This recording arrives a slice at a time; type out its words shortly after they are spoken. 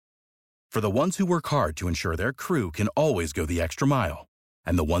For the ones who work hard to ensure their crew can always go the extra mile,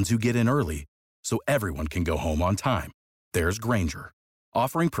 and the ones who get in early so everyone can go home on time, there's Grainger,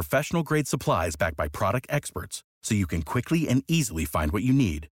 offering professional-grade supplies backed by product experts so you can quickly and easily find what you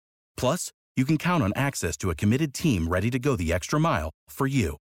need. Plus, you can count on access to a committed team ready to go the extra mile for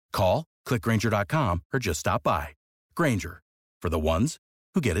you. Call, click Grainger.com, or just stop by. Grainger, for the ones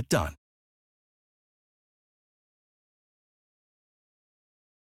who get it done.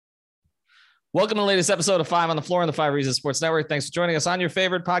 Welcome to the latest episode of 5 on the Floor on the 5 Reasons Sports Network. Thanks for joining us on your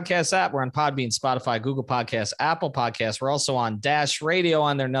favorite podcast app. We're on Podbean, Spotify, Google Podcasts, Apple Podcasts. We're also on Dash Radio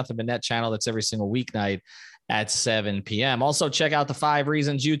on their Nothing But Net channel. That's every single weeknight at 7 p.m. Also, check out the 5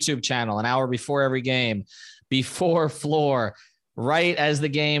 Reasons YouTube channel, an hour before every game, before Floor, right as the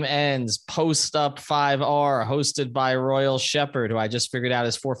game ends, Post Up 5R, hosted by Royal Shepherd, who I just figured out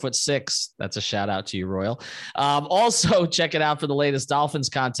is 4'6". That's a shout out to you, Royal. Also, check it out for the latest Dolphins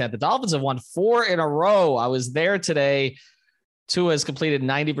content. The Dolphins have won 4 in a row. I was there today. Tua has completed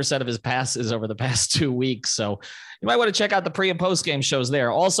 90% of his passes over the past 2 weeks. So you might want to check out the pre and post game shows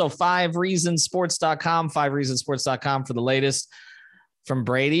there. Also, 5reasonsports.com, 5reasonsports.com for the latest from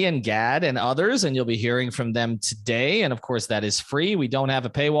Brady and Gad and others, and you'll be hearing from them today. And of course, that is free. We don't have a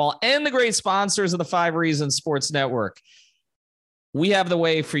paywall. And the great sponsors of the 5 Reasons Sports Network. We have the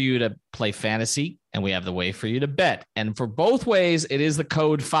way for you to play fantasy, and we have the way for you to bet. And for both ways, it is the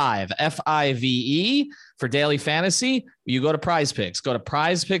code 5, F-I-V-E, for daily fantasy. You go to Prize Picks. Go to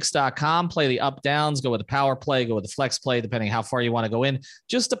prizepicks.com, play the up downs, go with the power play, go with the flex play, depending how far you want to go in.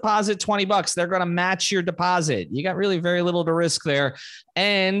 Just deposit $20. They're going to match your deposit. You got really very little to risk there.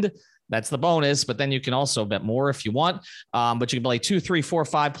 And that's the bonus, but then you can also bet more if you want. But you can play 2, 3, 4,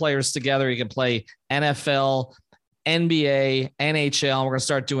 5 players together. You can play NFL, NBA, NHL. We're going to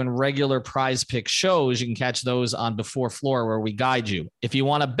start doing regular Prize Pick shows. You can catch those on Before Floor, where we guide you. If you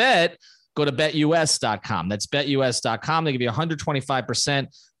want to bet, go to betus.com. That's betus.com. They give you 125%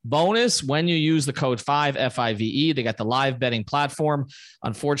 bonus when you use the code 5, F-I-V-E. They got the live betting platform.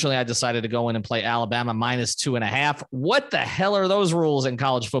 Unfortunately, I decided to go in and play Alabama -2.5. What the hell are those rules in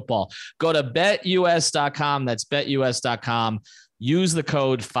college football? Go to betus.com. That's betus.com. Use the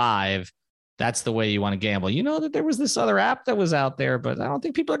code 5. That's the way you want to gamble. You know that there was this other app that was out there, but I don't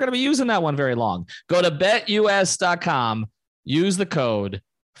think people are going to be using that one very long. Go to betus.com. Use the code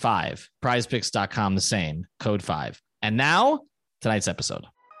 5. Prizepicks.com, the same, code 5. And now, tonight's episode.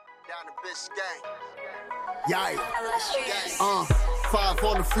 Down the Biscayne. Yikes. 5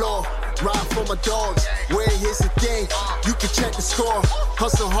 on the floor, ride for my dogs. Where here's the thing, you can check the score.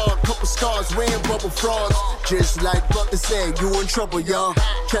 Hustle hard, couple scars, wearing bubble frauds. Just like Butler said, you in trouble, y'all.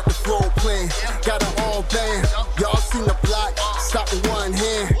 Kept the floor playing, got it all banned. Y'all seen the block, stop with one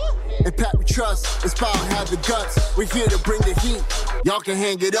hand. And Pat we trust, it's power, have the guts. We're here to bring the heat, y'all can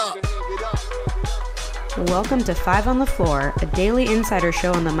hang it up. Welcome to 5 on the Floor, a daily insider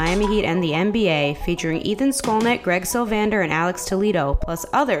show on the Miami Heat and the NBA, featuring Ethan Skolnick, Greg Sylvander, and Alex Toledo, plus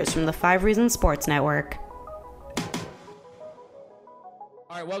others from the 5 Reasons Sports Network.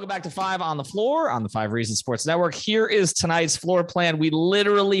 All right, welcome back to 5 on the Floor on the 5 Reasons Sports Network. Here is tonight's floor plan. We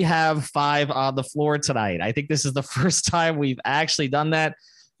literally have 5 on the floor tonight. I think this is the first time we've actually done that.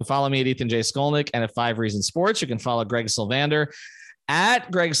 You can follow me at Ethan J. Skolnick and at 5 Reasons Sports. You can follow Greg Sylvander at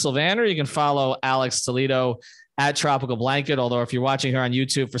Greg Sylvander. You can follow Alex Toledo at Tropical Blanket. Although if you're watching here on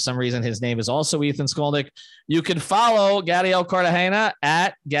YouTube, for some reason, his name is also Ethan Skolnick. You can follow Gadiel Cartagena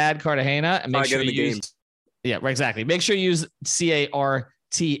at Gad Cartagena. And make sure you use, yeah, exactly. Make sure you use Carta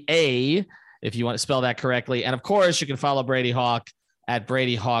if you want to spell that correctly. And of course, you can follow Brady Hawk at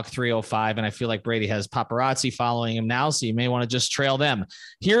Brady Hawk 305. And I feel like Brady has paparazzi following him now, so you may want to just trail them.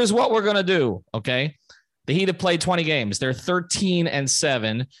 Here's what we're going to do. Okay. The Heat have played 20 games. They're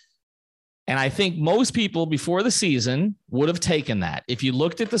 13-7. And I think most people before the season would have taken that. If you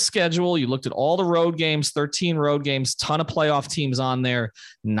looked at the schedule, you looked at all the road games, 13 road games, ton of playoff teams on there,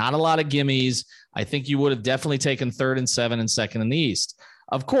 not a lot of gimmies. I think you would have definitely taken 3rd and 7 and 2nd in the East.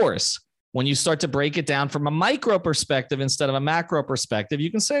 Of course, when you start to break it down from a micro perspective instead of a macro perspective,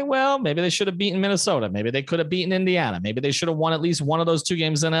 you can say, well, maybe they should have beaten Minnesota. Maybe they could have beaten Indiana. Maybe they should have won at least one of those 2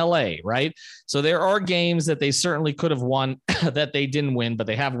 games in LA, right? So there are games that they certainly could have won that they didn't win, but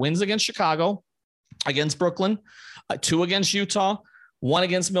they have wins against Chicago, against Brooklyn, 2 against Utah, 1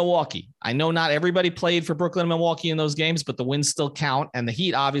 against Milwaukee. I know not everybody played for Brooklyn and Milwaukee in those games, but the wins still count. And the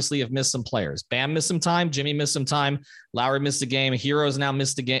Heat obviously have missed some players. Bam missed some time. Jimmy missed some time. Lowry missed a game. Heroes now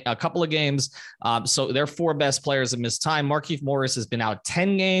missed a couple of games. So their 4 best players have missed time. Markieff Morris has been out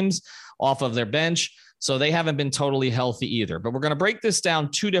 10 games off of their bench. So they haven't been totally healthy either. But we're going to break this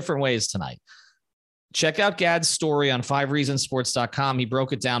down 2 different ways tonight. check out Gad's story on 5reasonsports.com. He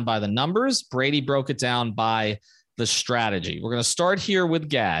broke it down by the numbers. Brady broke it down by the strategy. We're going to start here with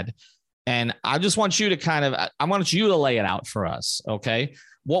Gad. And I just want you to I want you to lay it out for us. Okay.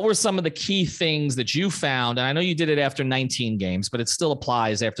 What were some of the key things that you found? And I know you did it after 19 games, but it still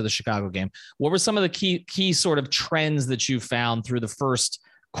applies after the Chicago game. What were some of the key sort of trends that you found through the first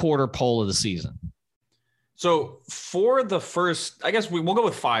quarter poll of the season? So for the first, I guess we'll go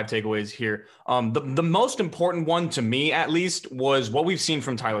with 5 takeaways here. The most important one to me, at least, was what we've seen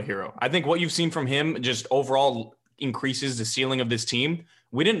from Tyler Hero. I think what you've seen from him just overall increases the ceiling of this team.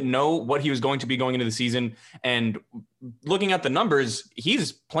 We didn't know what he was going to be going into the season. And looking at the numbers,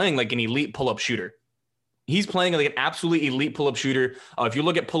 he's playing like an elite pull-up shooter. He's playing like an absolutely elite pull-up shooter. If you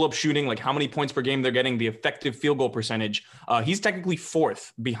look at pull-up shooting, like how many points per game they're getting, the effective field goal percentage, he's technically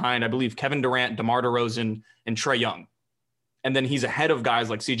 4th behind, I believe, Kevin Durant, DeMar DeRozan, and Trae Young. And then he's ahead of guys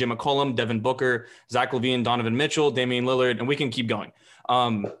like CJ McCollum, Devin Booker, Zach LaVine, Donovan Mitchell, Damian Lillard, and we can keep going.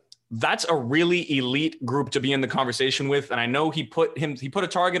 That's a really elite group to be in the conversation with. And I know he put a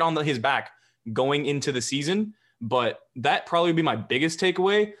target on his back going into the season, but that probably would be my biggest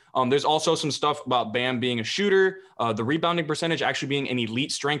takeaway. There's also some stuff about Bam being a shooter, the rebounding percentage actually being an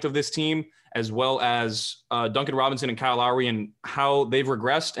elite strength of this team, as well as Duncan Robinson and Kyle Lowry and how they've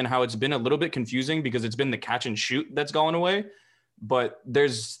regressed and how it's been a little bit confusing because it's been the catch and shoot that's gone away. But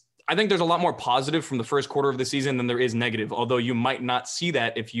I think there's a lot more positive from the first quarter of the season than there is negative, although you might not see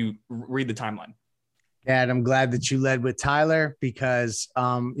that if you read the timeline. Yeah, and I'm glad that you led with Tyler because,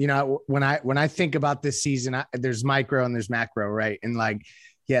 when I think about this season, there's micro and there's macro, right? And like,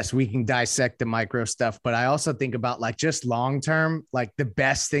 yes, we can dissect the micro stuff, but I also think about like just long-term, like the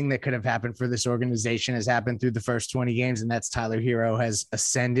best thing that could have happened for this organization has happened through the first 20 games. And that's Tyler Hero has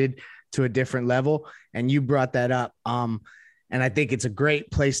ascended to a different level. And you brought that up. And I think it's a great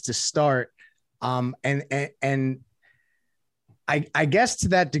place to start. And I guess to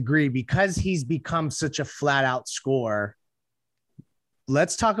that degree, because he's become such a flat out scorer,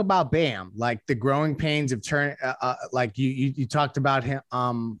 let's talk about Bam. Like the growing pains of turn, like you talked about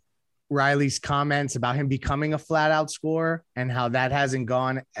him, Riley's comments about him becoming a flat out scorer and how that hasn't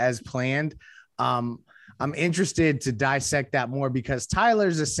gone as planned. I'm interested to dissect that more because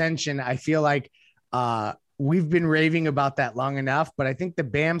Tyler's ascension, I feel like, we've been raving about that long enough, but I think the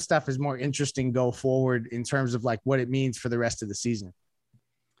Bam stuff is more interesting go forward in terms of like what it means for the rest of the season.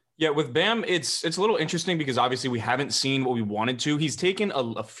 Yeah, with Bam, it's a little interesting because obviously we haven't seen what we wanted to. He's taken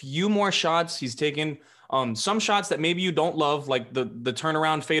a few more shots. He's taken some shots that maybe you don't love, like the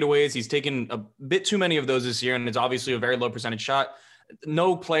turnaround fadeaways. He's taken a bit too many of those this year, and it's obviously a very low percentage shot.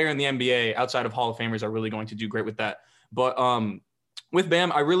 No player in the NBA outside of Hall of Famers are really going to do great with that. But with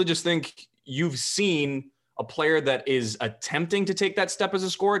Bam, I really just think you've seen a player that is attempting to take that step as a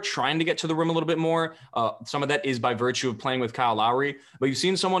scorer, trying to get to the rim a little bit more. Some of that is by virtue of playing with Kyle Lowry, but you've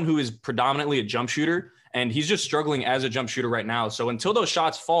seen someone who is predominantly a jump shooter, and he's just struggling as a jump shooter right now. So until those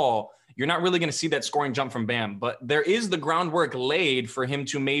shots fall, you're not really going to see that scoring jump from Bam, but there is the groundwork laid for him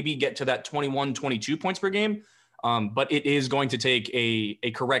to maybe get to that 21, 22 points per game. But it is going to take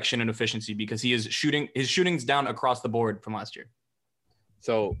a correction in efficiency because his shooting's down across the board from last year.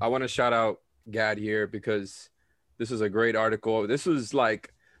 So I want to shout out Gad here because this is a great article. This was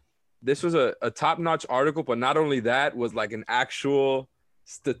a top-notch article, but not only that, was like an actual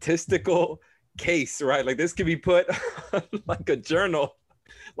statistical case, right? Like this could be put like a journal,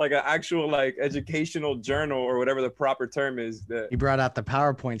 like an actual like educational journal or whatever the proper term is. You brought out the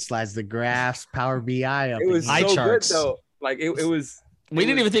PowerPoint slides, the graphs, Power BI. It was pie so charts. good though. Like it was. We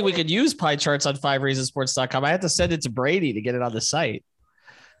didn't even think we could use pie charts on 5reasonsports.com. I had to send it to Brady to get it on the site.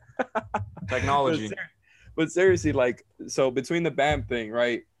 Technology. But seriously, like, so between the Bam thing,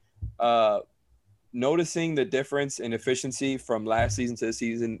 right? Noticing the difference in efficiency from last season to this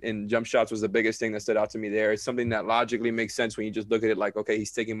season in jump shots was the biggest thing that stood out to me there. It's something that logically makes sense when you just look at it like, okay,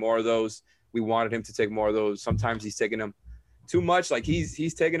 he's taking more of those. We wanted him to take more of those. Sometimes he's taking them too much. Like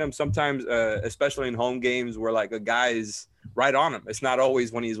he's taking them sometimes, especially in home games where like a guy is right on him. It's not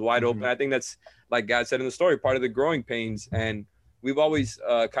always when he's wide open. I think that's, like God said in the story, part of the growing pains. And we've always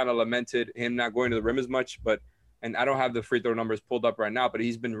kind of lamented him not going to the rim as much, and I don't have the free throw numbers pulled up right now, but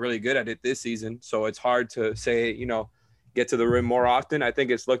he's been really good at it this season. So it's hard to say, get to the rim more often. I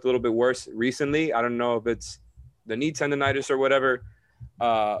think it's looked a little bit worse recently. I don't know if it's the knee tendonitis or whatever,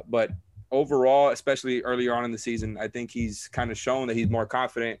 but overall, especially earlier on in the season, I think he's kind of shown that he's more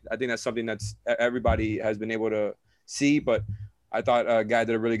confident. I think that's something that's everybody has been able to see, but I thought Guy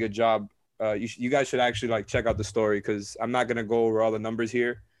did a really good job. You guys should actually like check out the story because I'm not going to go over all the numbers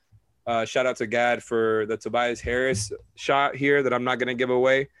here. Shout out to Gad for the Tobias Harris shot here that I'm not going to give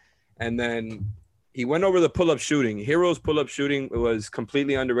away. And then He went over the pull-up shooting. Hero's pull-up shooting was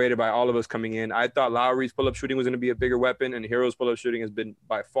completely underrated by all of us coming in. I thought Lowry's pull-up shooting was going to be a bigger weapon, and Hero's pull-up shooting has been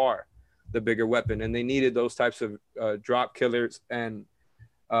by far the bigger weapon. And they needed those types of drop killers and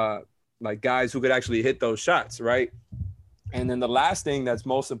like guys who could actually hit those shots, right? And then the last thing that's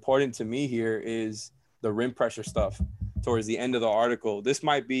most important to me here is the rim pressure stuff towards the end of the article. This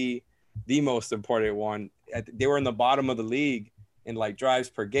might be the most important one. They were in the bottom of the league in like drives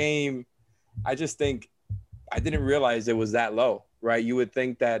per game. I just think I didn't realize it was that low, right? You would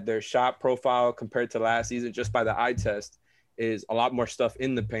think that their shot profile compared to last season, just by the eye test, is a lot more stuff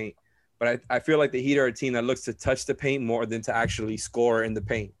in the paint. But I feel like the Heat are a team that looks to touch the paint more than to actually score in the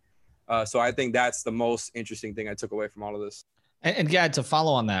paint. So I think that's the most interesting thing I took away from all of this. And Gad, to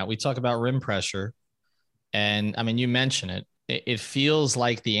follow on that, we talk about rim pressure. And I mean, you mentioned it. It feels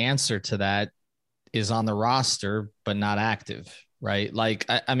like the answer to that is on the roster, but not active, right? Like,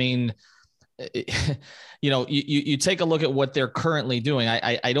 I mean, you take a look at what they're currently doing.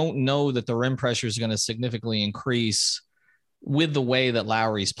 I don't know that the rim pressure is going to significantly increase with the way that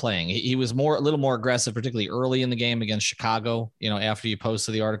Lowry's playing. He was a little more aggressive, particularly early in the game against Chicago, after you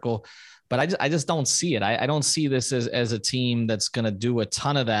posted the article, but I just don't see it. I don't see this as a team that's going to do a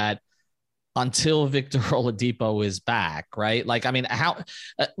ton of that until Victor Oladipo is back, right? Like, I mean,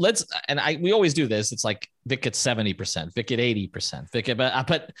 we always do this. It's like Vic at 70%, Vic at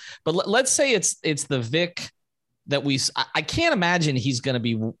 80%, but let's say it's the Vic that I can't imagine he's going to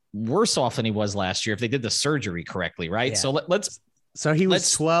be worse off than he was last year if they did the surgery correctly, right? Yeah. So he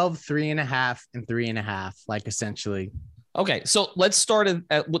was 12, 3.5, and 3.5, like essentially. Okay, so let's start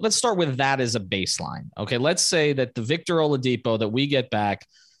with that as a baseline. Okay, let's say that the Victor Oladipo that we get back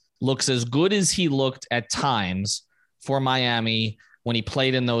looks as good as he looked at times for Miami when he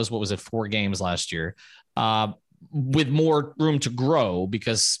played in those, 4 games last year, with more room to grow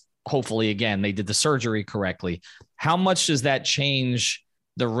because hopefully, again, they did the surgery correctly. How much does that change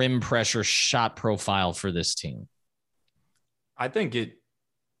the rim pressure shot profile for this team? I think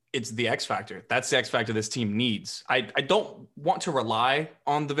it's the X factor. That's the X factor this team needs. I don't want to rely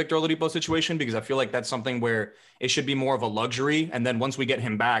on the Victor Oladipo situation because I feel like that's something where it should be more of a luxury. And then once we get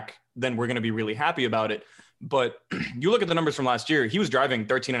him back, then we're going to be really happy about it. But you look at the numbers from last year, he was driving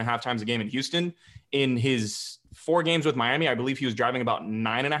 13.5 times a game in Houston. In his 4 games with Miami, I believe he was driving about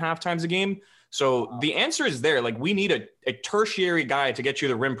 9.5 times a game. So the answer is there. Like, we need a tertiary guy to get you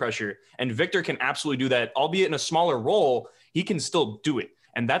the rim pressure. And Victor can absolutely do that, albeit in a smaller role. He can still do it.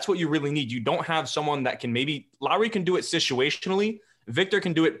 And that's what you really need. You don't have someone that can Lowry can do it situationally. Victor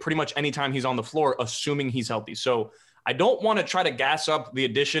can do it pretty much anytime he's on the floor, assuming he's healthy. So I don't want to try to gas up the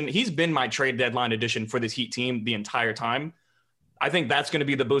addition. He's been my trade deadline addition for this Heat team the entire time. I think that's going to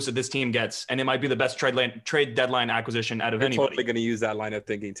be the boost that this team gets, and it might be the best trade deadline acquisition out of anybody. Totally going to use that line of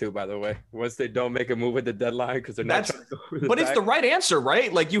thinking too, by the way. Once they don't make a move at the deadline because they're not trying to go but it's the right answer,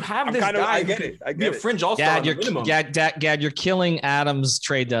 right? Like, you have this guy. I get it. Be a fringe all-star. Gad, you're killing Adam's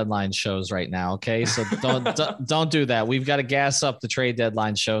trade deadline shows right now. Okay, so don't do that. We've got to gas up the trade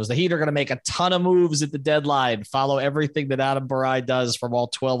deadline shows. The Heat are going to make a ton of moves at the deadline. Follow everything that Adam Barai does from all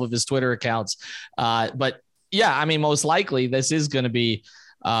 12 of his Twitter accounts. But yeah, I mean, most likely this is going to be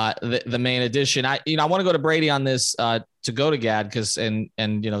the main addition. I want to go to Brady on this to go to Gad because this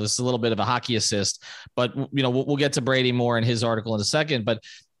is a little bit of a hockey assist, but we'll get to Brady more in his article in a second. But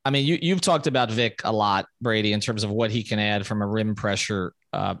I mean, you've talked about Vic a lot, Brady, in terms of what he can add from a rim pressure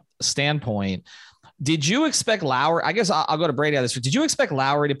standpoint. Did you expect Lowry? I guess I'll go to Brady on this. Did you expect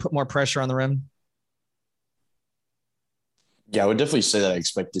Lowry to put more pressure on the rim? Yeah, I would definitely say that I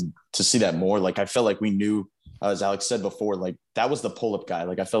expected to see that more. Like, I felt like we knew, as Alex said before, like that was the pull-up guy.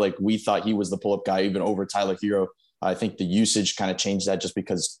 Like, I felt like we thought he was the pull-up guy even over Tyler Hero. I think the usage kind of changed that just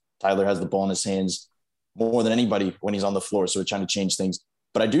because Tyler has the ball in his hands more than anybody when he's on the floor. So we're trying to change things.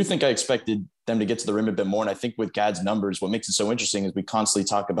 But I do think I expected them to get to the rim a bit more. And I think with Gad's numbers, what makes it so interesting is we constantly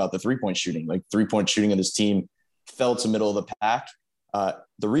talk about the three-point shooting. Like, three-point shooting of this team fell to middle of the pack.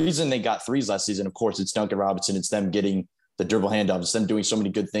 The reason they got threes last season, of course, it's Duncan Robinson. It's them getting the dribble handoffs, it's them doing so many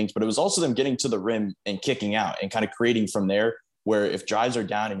good things, but it was also them getting to the rim and kicking out and kind of creating from there, where if drives are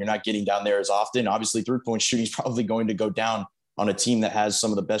down and you're not getting down there as often, obviously three-point shooting is probably going to go down on a team that has some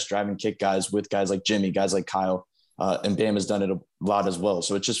of the best driving kick guys with guys like Jimmy, guys like Kyle, and Bam has done it a lot as well.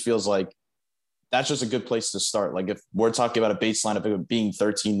 So it just feels like that's just a good place to start. Like, if we're talking about a baseline of it being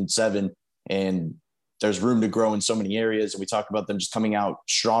 13-7 and there's room to grow in so many areas, and we talk about them just coming out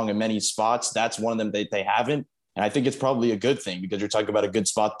strong in many spots, that's one of them they haven't. And I think it's probably a good thing because you're talking about a good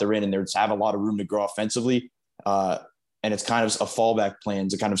spot they're in and they have a lot of room to grow offensively. And it's kind of a fallback plan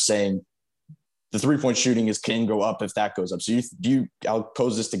to kind of saying the three-point shooting can go up if that goes up. So I'll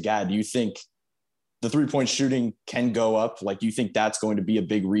pose this to Gad. Do you think the 3-point shooting can go up? Like, you think that's going to be a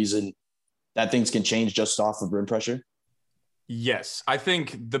big reason that things can change just off of rim pressure? Yes. I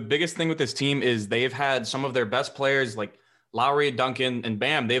think the biggest thing with this team is they've had some of their best players like Lowry, Duncan, and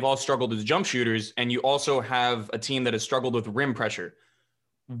Bam. They've all struggled as jump shooters. And you also have a team that has struggled with rim pressure.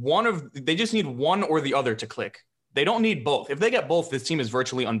 They just need one or the other to click. They don't need both. If they get both, this team is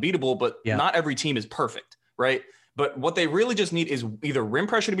virtually unbeatable, but not every team is perfect, right? But what they really just need is either rim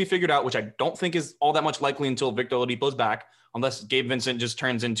pressure to be figured out, which I don't think is all that much likely until Victor Oladipo's back, unless Gabe Vincent just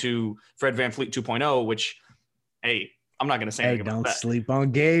turns into Fred VanVleet 2.0, which, hey, I'm not going to say anything about that. Don't sleep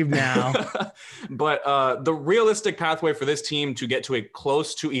on Gabe now. But the realistic pathway for this team to get to a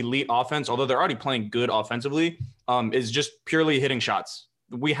close to elite offense, although they're already playing good offensively, is just purely hitting shots.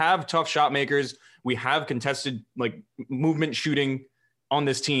 We have tough shot makers. We have contested like movement shooting on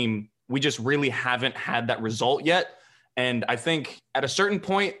this team. We just really haven't had that result yet. And I think at a certain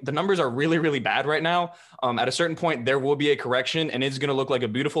point, the numbers are really, really bad right now. At a certain point, there will be a correction, and it's going to look like a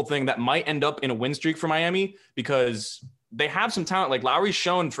beautiful thing that might end up in a win streak for Miami because they have some talent. Like Lowry's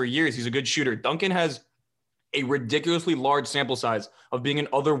shown for years he's a good shooter. Duncan has a ridiculously large sample size of being an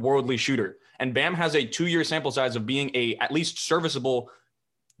otherworldly shooter. And Bam has a 2-year sample size of being a at least serviceable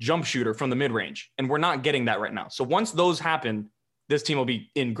jump shooter from the mid-range. And we're not getting that right now. So once those happen, this team will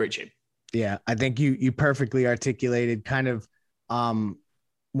be in great shape. Yeah, I think you perfectly articulated kind of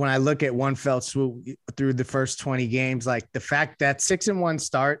when I look at one fell swoop through the first 20 games, like the fact that 6-1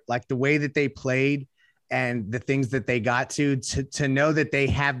 start, like the way that they played and the things that they got to know that they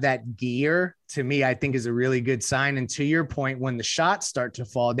have that gear, to me, I think is a really good sign. And to your point, when the shots start to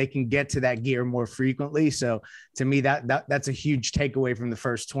fall, they can get to that gear more frequently. So to me, that's a huge takeaway from the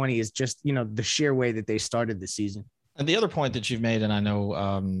first 20 is just, the sheer way that they started the season. And the other point that you've made, and I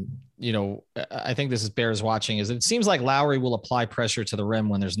know, I think this bears watching, is it seems like Lowry will apply pressure to the rim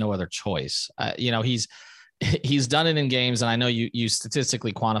when there's no other choice. He's done it in games, and I know you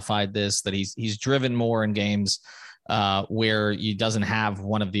statistically quantified this, that he's driven more in games where he doesn't have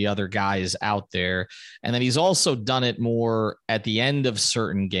one of the other guys out there. And then he's also done it more at the end of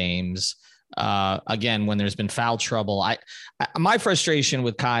certain games. Again, when there's been foul trouble, my frustration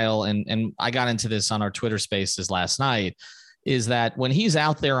with Kyle, and I got into this on our Twitter Spaces last night, is that when he's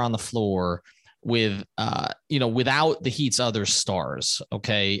out there on the floor with, without the Heat's other stars.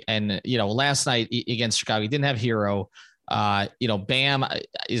 Okay. And, last night against Chicago, he didn't have Hero. Bam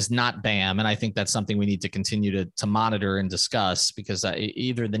is not Bam. And I think that's something we need to continue to monitor and discuss because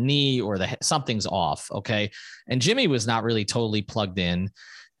either the knee or something's off. Okay. And Jimmy was not really totally plugged in.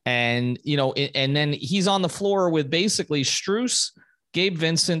 And, and then he's on the floor with basically Strus, Gabe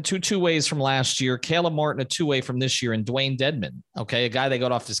Vincent, two-ways from last year, Caleb Martin, a 2-way from this year, and Dwayne Dedmon. Okay. A guy that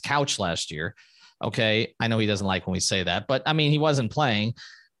got off his couch last year. Okay. I know he doesn't like when we say that, but I mean, he wasn't playing.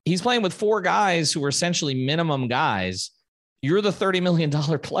 He's playing with 4 guys who are essentially minimum guys. You're the $30 million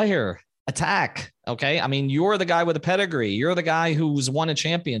player. Attack. Okay. I mean, you're the guy with a pedigree. You're the guy who's won a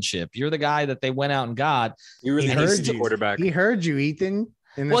championship. You're the guy that they went out and got. You really heard you, quarterback. He heard you, Ethan.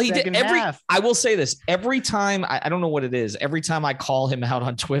 He did I will say this every time. I don't know what it is. Every time I call him out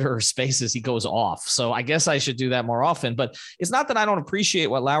on Twitter or Spaces, he goes off. So I guess I should do that more often, but it's not that I don't appreciate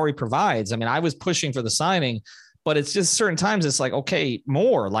what Lowry provides. I mean, I was pushing for the signing, but it's just certain times it's like, okay,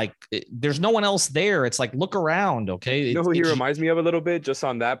 more like there's no one else there. It's like, look around. Okay. You know who he reminds me of a little bit just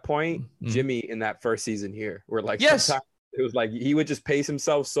on that point? Jimmy in that first season here, where like, yes. It was like he would just pace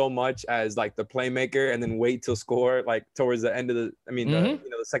himself so much as like the playmaker and then wait till score like towards the end of the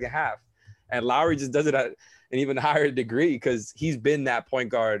second half. And Lowry just does it at an even higher degree because he's been that point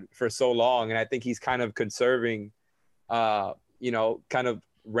guard for so long. And I think he's kind of conserving, kind of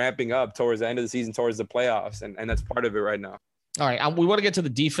ramping up towards the end of the season, towards the playoffs. And that's part of it right now. All right. We want to get to the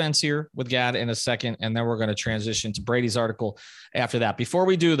defense here with Gad in a second, and then we're going to transition to Brady's article after that. Before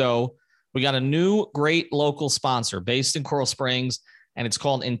we do, though, we got a new great local sponsor based in Coral Springs, and it's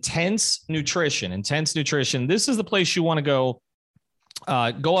called Intense Nutrition. Intense Nutrition. This is the place you want to go.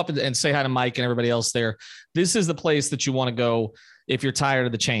 Go up and say hi to Mike and everybody else there. This is the place that you want to go if you're tired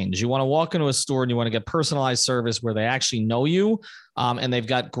of the change. You want to walk into a store and you want to get personalized service where they actually know you, and they've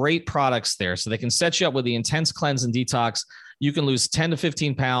got great products there. So they can set you up with the Intense Cleanse and Detox. You can lose 10 to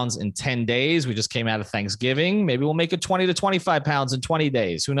 15 pounds in 10 days. We just came out of Thanksgiving. Maybe we'll make it 20 to 25 pounds in 20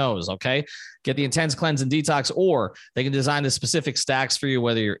 days. Who knows? Okay. Get the Intense Cleanse and Detox, or they can design the specific stacks for you,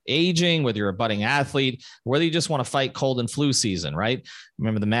 whether you're aging, whether you're a budding athlete, whether you just want to fight cold and flu season, right?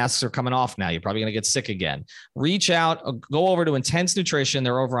 Remember, the masks are coming off now. You're probably going to get sick again. Reach out, go over to Intense Nutrition.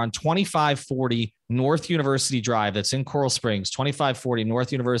 They're over on 2540 North University Drive. That's in Coral Springs, 2540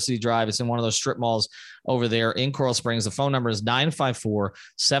 North University Drive. It's in one of those strip malls over there in Coral Springs. The phone number is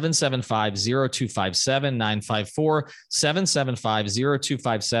 954-775-0257,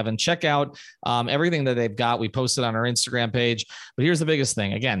 954-775-0257. Check out everything that they've got. We posted on our Instagram page. But here's the biggest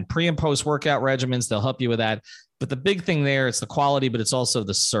thing. Again, pre and post workout regimens, they'll help you with that. But the big thing there, it's the quality, but it's also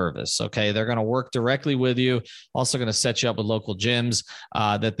the service. Okay. They're going to work directly with you. Also going to set you up with local gyms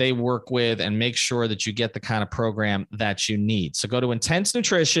that they work with and make sure that you get the kind of program that you need. So go to Intense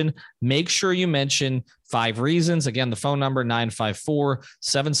Nutrition. Make sure you mention 5 Reasons. Again, the phone number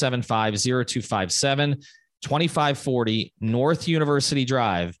 954-775-0257, 2540 North University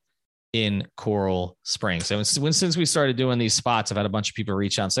Drive in Coral Springs. So since we started doing these spots, I've had a bunch of people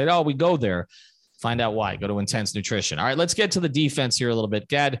reach out and say, oh, we go there. Find out why. Go to Intense Nutrition. All right, let's get to the defense here a little bit.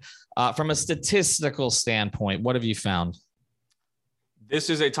 Gad, from a statistical standpoint, what have you found?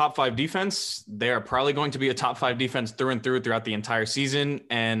 This is a top 5 defense. They are probably going to be a top 5 defense through and through throughout the entire season.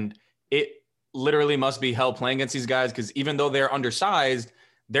 And it literally must be hell playing against these guys because even though they're undersized,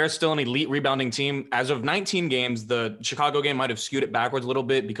 they're still an elite rebounding team. As of 19 games, the Chicago game might have skewed it backwards a little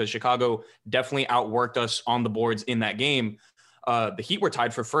bit because Chicago definitely outworked us on the boards in that game. The Heat were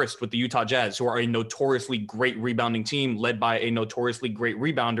tied for first with the Utah Jazz, who are a notoriously great rebounding team led by a notoriously great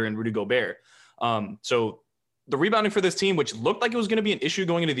rebounder in Rudy Gobert. So the rebounding for this team, which looked like it was going to be an issue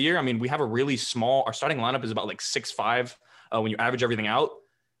going into the year. I mean, we have a really small, our starting lineup is about like 6'5" when you average everything out.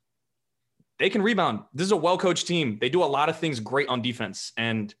 They can rebound. This is a well-coached team. They do a lot of things great on defense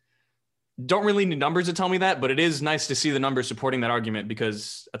and don't really need numbers to tell me that, but it is nice to see the numbers supporting that argument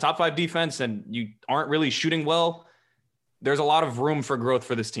because a top 5 defense and you aren't really shooting well, there's a lot of room for growth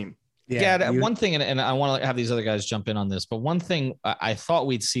for this team. Yeah. One thing, and I want to have these other guys jump in on this, but one thing I thought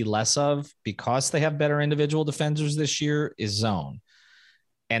we'd see less of because they have better individual defenders this year is zone.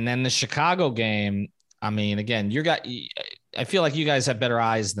 And then the Chicago game, I mean, again, I feel like you guys have better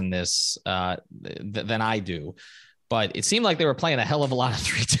eyes than this, than I do. But it seemed like they were playing a hell of a lot of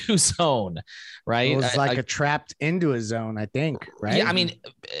 3-2 zone, right? It was like a trapped into a zone, I think, right? Yeah, I mean,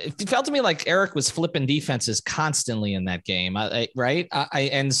 it felt to me like Eric was flipping defenses constantly in that game, right?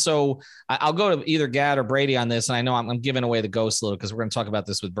 And so I'll go to either Gad or Brady on this, and I know I'm giving away the ghost a little because we're going to talk about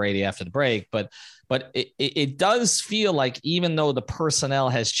this with Brady after the break, but it does feel like even though the personnel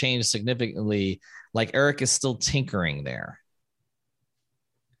has changed significantly, like Eric is still tinkering there.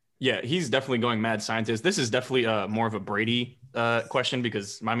 Yeah, he's definitely going mad scientist. This is definitely more of a Brady question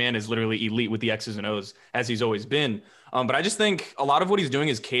because my man is literally elite with the X's and O's as he's always been. But I just think a lot of what he's doing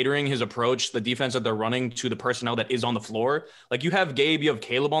is catering his approach, the defense that they're running to the personnel that is on the floor. Like you have Gabe, you have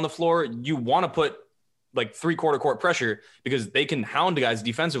Caleb on the floor. You want to put like 3/4 court pressure because they can hound guys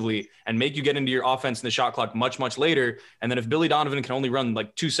defensively and make you get into your offense in the shot clock much, much later. And then if Billy Donovan can only run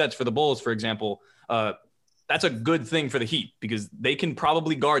like 2 sets for the Bulls, for example, that's a good thing for the Heat because they can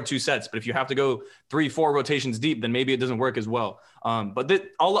probably guard 2 sets. But if you have to go 3-4 rotations deep, then maybe it doesn't work as well. But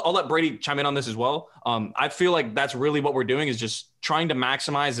I'll let Brady chime in on this as well. I feel like that's really what we're doing is just trying to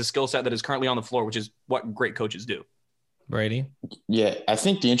maximize the skill set that is currently on the floor, which is what great coaches do. Brady? Yeah, I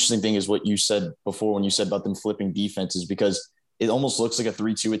think the interesting thing is what you said before when you said about them flipping defenses because it almost looks like a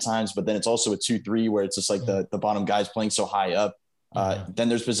 3-2 at times, but then it's also a 2-3 where it's just like the bottom guys playing so high up. Then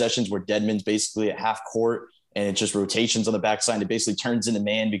there's possessions where Dedmon's basically at half court and it's just rotations on the backside. And it basically turns into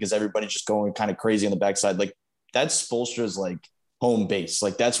man because everybody's just going kind of crazy on the backside. Like that's Spoelstra's like home base.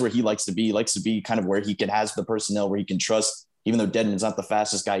 Like that's where he likes to be. He likes to be kind of where he has the personnel where he can trust, even though Dedmon's not the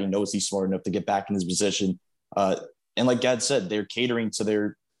fastest guy, he knows he's smart enough to get back in his position. And like Gad said, they're catering to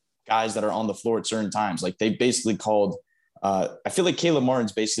their guys that are on the floor at certain times. Like they basically called, I feel like Caleb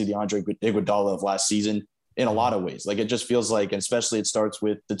Martin's basically the Andre Iguodala of last season in a lot of ways. Like it just feels like, and especially it starts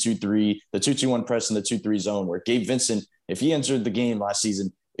with the 2-3, the 2-2-1 press and the 2-3 zone where Gabe Vincent, if he entered the game last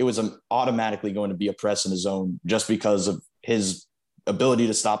season, it was automatically going to be a press in the zone just because of his ability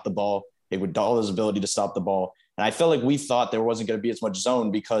to stop the ball, Iguodala's ability to stop the ball. And I felt like we thought there wasn't going to be as much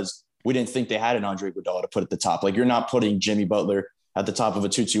zone because we didn't think they had an Andre Iguodala to put at the top. Like you're not putting Jimmy Butler at the top of a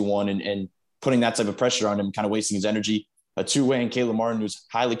 2-2-1 and putting that type of pressure on him, kind of wasting his energy. A two-way and Caleb Martin, who's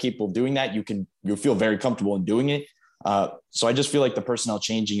highly capable of doing that, you'll feel very comfortable in doing it. So I just feel like the personnel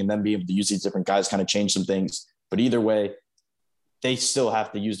changing and them being able to use these different guys kind of change some things. But either way, they still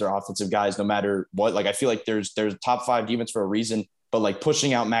have to use their offensive guys no matter what. Like I feel like there's top 5 defense for a reason, but like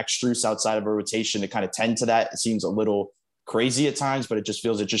pushing out Max Strus outside of a rotation to kind of tend to that, it seems a little crazy at times, but it just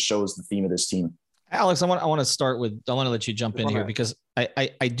shows the theme of this team. Alex, I want to let you jump in here because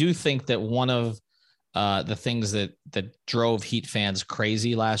I do think that one of the things that drove Heat fans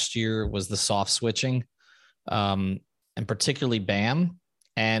crazy last year was the soft switching, and particularly Bam.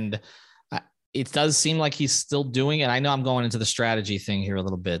 And it does seem like he's still doing it. I know I'm going into the strategy thing here a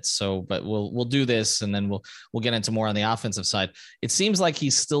little bit. So, but we'll do this and then we'll get into more on the offensive side. It seems like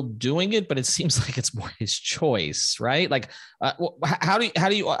he's still doing it, but it seems like it's more his choice, right? Like, how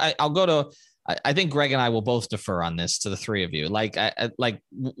do you, I'll go to, I think Greg and I will both defer on this to the three of you. Like,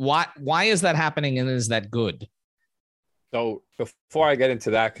 why is that happening? And is that good? So before I get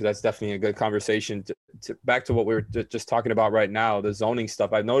into that, because that's definitely a good conversation, back to what we were just talking about right now, the zoning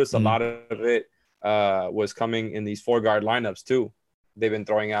stuff. I've noticed a lot of it was coming in these 4-guard lineups too. They've been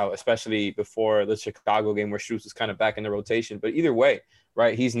throwing out, especially before the Chicago game where Strus was kind of back in the rotation. But either way,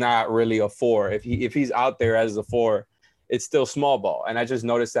 right, he's not really a 4. If he's out there as a 4, it's still small ball. And I just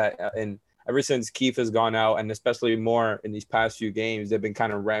noticed that ever since Keith has gone out, and especially more in these past few games, they've been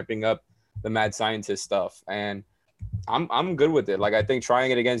kind of ramping up the mad scientist stuff. And I'm good with it. Like, I think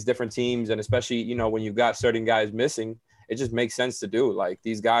trying it against different teams, and especially, when you've got certain guys missing, it just makes sense to do. Like,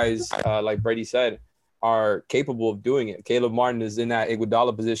 these guys, like Brady said, are capable of doing it. Caleb Martin is in that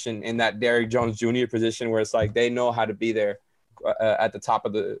Iguodala position, in that Derrick Jones Jr. position, where it's like they know how to be there at the top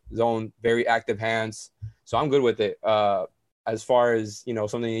of the zone, very active hands. So I'm good with it. As far as,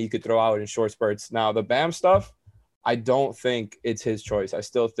 something that you could throw out in short spurts. Now, the Bam stuff, I don't think it's his choice. I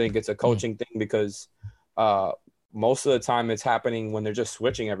still think it's a coaching thing, because most of the time it's happening when they're just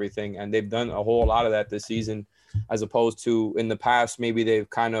switching everything. And they've done a whole lot of that this season, as opposed to in the past, maybe they've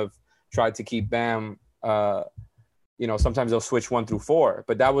kind of tried to keep Bam, sometimes they'll switch 1 through 4,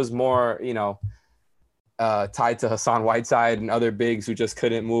 but that was more, tied to Hassan Whiteside and other bigs who just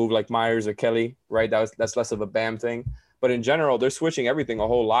couldn't move, like Myers or Kelly, right? That's less of a Bam thing. But in general, they're switching everything a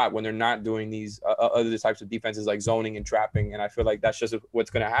whole lot when they're not doing these other types of defenses like zoning and trapping. And I feel like that's just what's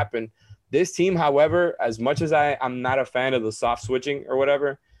going to happen. This team, however, as much as I'm not a fan of the soft switching or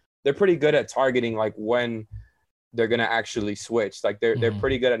whatever, they're pretty good at targeting like when they're going to actually switch. Like they're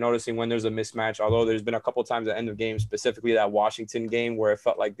pretty good at noticing when there's a mismatch, although there's been a couple times at the end of games, specifically that Washington game where it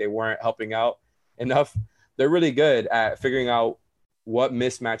felt like they weren't helping out enough. They're really good at figuring out what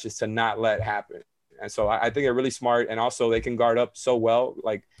mismatches to not let happen. And so I think they're really smart, and also they can guard up so well.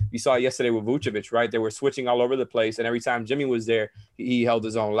 Like you saw yesterday with Vucevic, right? They were switching all over the place, and every time Jimmy was there, he held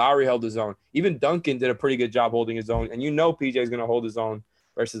his own. Lowry held his own. Even Duncan did a pretty good job holding his own. And PJ is going to hold his own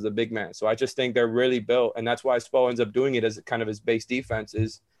versus the big man. So I just think they're really built, and that's why Spo ends up doing it as kind of his base defense.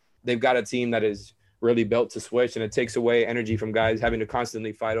 Is they've got a team that is really built to switch, and it takes away energy from guys having to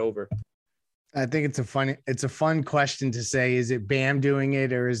constantly fight over. I think it's a fun question to say, is it Bam doing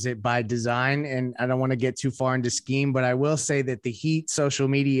it or is it by design? And I don't want to get too far into scheme, but I will say that the Heat social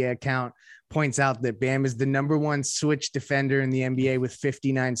media account points out that Bam is the #1 switch defender in the NBA with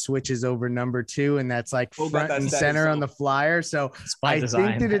 59 switches over #2. And that's like front and center on the flyer. So I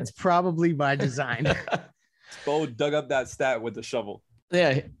think that it's probably by design. Bo dug up that stat with the shovel.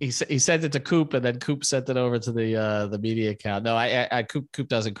 Yeah, he sent it to Coop, and then Coop sent it over to the media account. No, Coop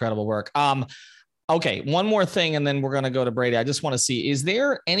does incredible work. Okay, one more thing, and then we're going to go to Brady. I just want to see, is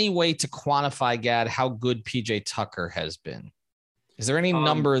there any way to quantify, Gad, how good PJ Tucker has been? Is there any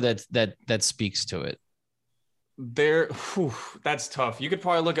number that speaks to it? That's tough. You could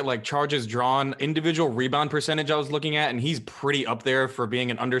probably look at like charges drawn, individual rebound percentage I was looking at, and he's pretty up there for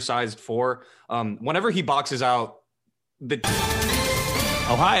being an undersized 4. Whenever he boxes out,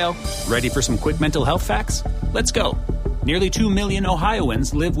 Ohio, ready for some quick mental health facts? Let's go. Nearly 2 million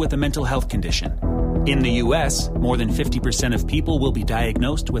Ohioans live with a mental health condition. In the U.S., more than 50% of people will be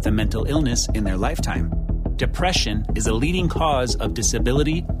diagnosed with a mental illness in their lifetime. Depression is a leading cause of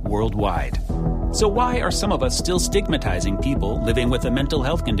disability worldwide. So why are some of us still stigmatizing people living with a mental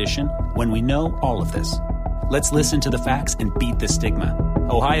health condition when we know all of this? Let's listen to the facts and beat the stigma.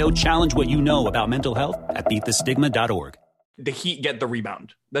 Ohio, challenge what you know about mental health at beatthestigma.org. The Heat get the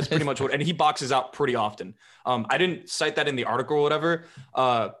rebound. That's pretty much what, and he boxes out pretty often. I didn't cite that in the article or whatever.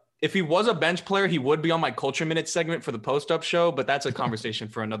 If he was a bench player, he would be on my Culture Minutes segment for the post-up show, but that's a conversation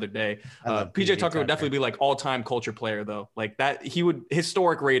for another day. PJ Tucker would definitely be like all-time culture player, though. Like that, he would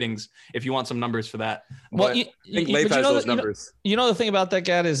historic ratings if you want some numbers for that. Well, those numbers. You know the thing about that,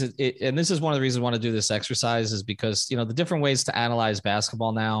 Gad, is and this is one of the reasons I want to do this exercise, is because the different ways to analyze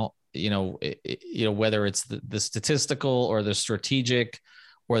basketball now. Whether it's the statistical or the strategic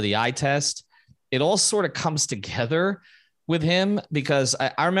or the eye test, it all sort of comes together with him, because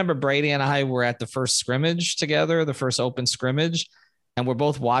I remember Brady and I were at the first scrimmage together, the first open scrimmage, and we're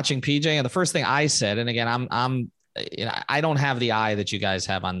both watching PJ. And the first thing I said, and again, I don't have the eye that you guys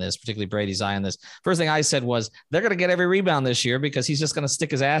have on this, particularly Brady's eye on this. First thing I said was, they're going to get every rebound this year because he's just going to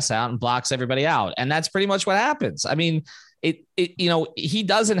stick his ass out and blocks everybody out. And that's pretty much what happens. I mean, he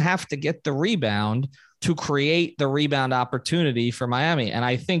doesn't have to get the rebound to create the rebound opportunity for Miami. And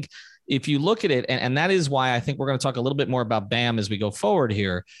I think if you look at it, and that is why I think we're going to talk a little bit more about Bam as we go forward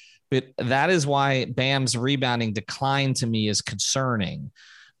here, but that is why Bam's rebounding decline to me is concerning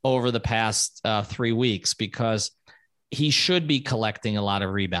over the past 3 weeks, because he should be collecting a lot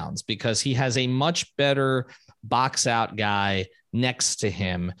of rebounds because he has a much better box out guy next to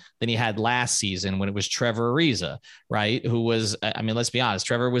him than he had last season when it was Trevor Ariza, right? Who was, I mean, let's be honest,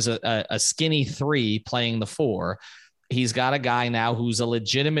 Trevor was a skinny 3 playing the 4. He's got a guy now who's a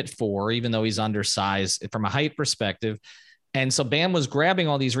legitimate 4, even though he's undersized from a height perspective. And so Bam was grabbing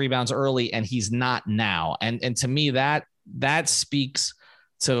all these rebounds early and he's not now. And to me, that speaks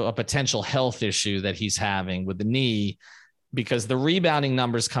to a potential health issue that he's having with the knee, because the rebounding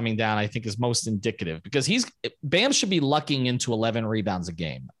numbers coming down, I think, is most indicative, because Bam should be lucking into 11 rebounds a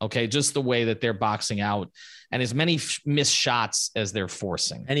game. Okay. Just the way that they're boxing out and as many missed shots as they're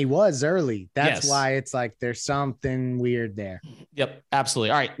forcing. And he was early. That's Yes. why it's like, there's something weird there. Yep.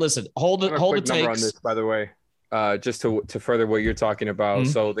 Absolutely. All right. Listen, hold the number takes on this, by the way, just to further what you're talking about.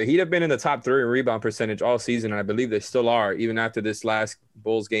 So the Heat have been in the top 3 in rebound percentage all season. And I believe they still are, even after this last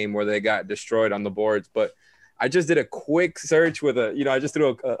Bulls game where they got destroyed on the boards. But I just did a quick search with I just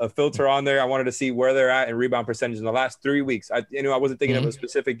threw a filter on there. I wanted to see where they're at in rebound percentage in the last 3 weeks. I wasn't thinking of a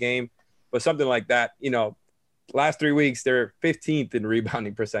specific game, but something like that. Last 3 weeks, they're 15th in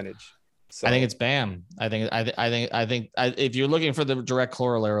rebounding percentage. So I think it's Bam. I think if you're looking for the direct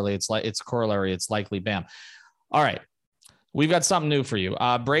corollary, it's likely Bam. All right. We've got something new for you.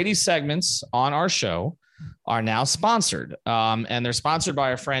 Brady's segments on our show are now sponsored. And they're sponsored by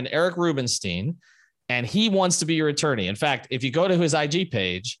our friend Eric Rubenstein. And he wants to be your attorney. In fact, if you go to his IG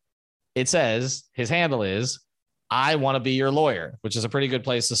page, it says his handle is I want to be your lawyer, which is a pretty good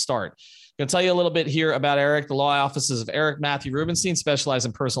place to start. I'm going to tell you a little bit here about Eric. The law offices of Eric Matthew Rubenstein specialize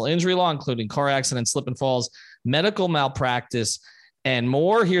in personal injury law, including car accidents, slip and falls, medical malpractice, and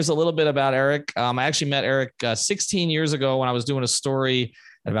more. Here's a little bit about Eric. I actually met Eric 16 years ago when I was doing a story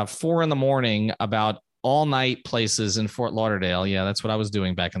at about 4 a.m. about all night places in Fort Lauderdale. Yeah, that's what I was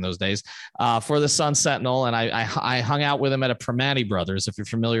doing back in those days for the Sun Sentinel. And I hung out with him at a Primanti Brothers, if you're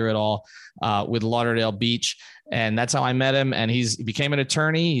familiar at all with Lauderdale Beach. And that's how I met him. And he became an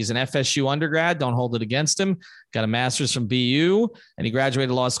attorney. He's an FSU undergrad. Don't hold it against him. Got a master's from BU, and he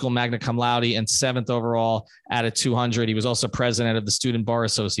graduated law school magna cum laude and 7th overall out of 200. He was also president of the Student Bar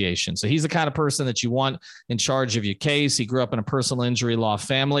Association. So he's the kind of person that you want in charge of your case. He grew up in a personal injury law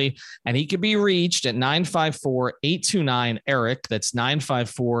family, and he can be reached at 954-829-ERIC. That's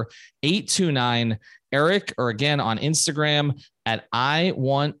 954-829-ERIC, or again on Instagram at I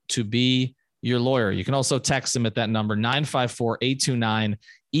Want to Be Your Lawyer. You can also text him at that number,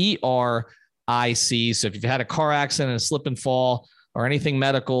 954-829-ERIC. So if you've had a car accident, a slip and fall, or anything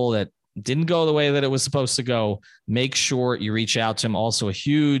medical that didn't go the way that it was supposed to go, make sure you reach out to him. Also a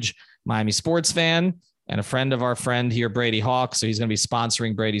huge Miami sports fan and a friend of our friend here, Brady Hawk. So he's going to be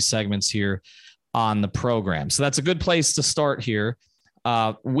sponsoring Brady's segments here on the program. So that's a good place to start here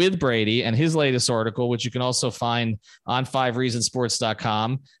with Brady and his latest article, which you can also find on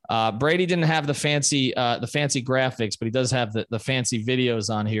 5reasonsports.com. Brady didn't have the fancy graphics, but he does have the fancy videos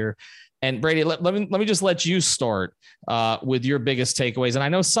on here. And Brady, let me just let you start with your biggest takeaways. And I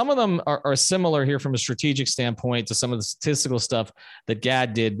know some of them are similar here from a strategic standpoint to some of the statistical stuff that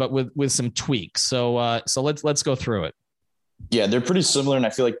Gad did, but with some tweaks. So let's go through it. Yeah, they're pretty similar. And I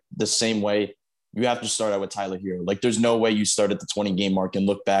feel like the same way you have to start out with Tyler Hero. Like there's no way you start at the 20 game mark and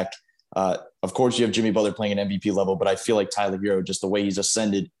look back. Of course you have Jimmy Butler playing an MVP level, but I feel like Tyler Hero, just the way he's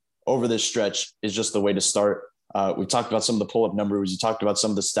ascended over this stretch, is just the way to start. We talked about some of the pull-up numbers. You talked about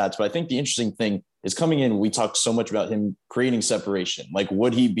some of the stats, but I think the interesting thing is coming in, we talked so much about him creating separation. Like,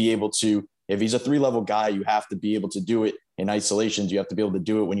 would he be able to, if he's a 3-level guy, you have to be able to do it in isolations. You have to be able to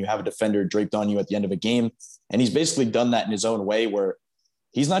do it when you have a defender draped on you at the end of a game. And he's basically done that in his own way, where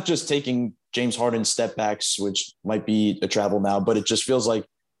he's not just taking James Harden step backs, which might be a travel now, but it just feels like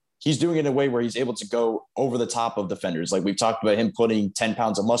he's doing it in a way where he's able to go over the top of defenders. Like we've talked about him putting 10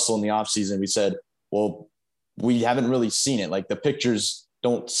 pounds of muscle in the offseason. We said, well, we haven't really seen it. Like the pictures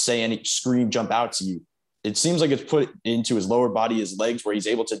don't say any jump out to you. It seems like it's put into his lower body, his legs, where he's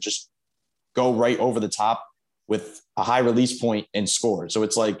able to just go right over the top with a high release point and score. So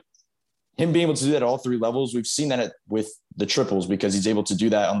it's like him being able to do that at all 3 levels. We've seen that with the triples, because he's able to do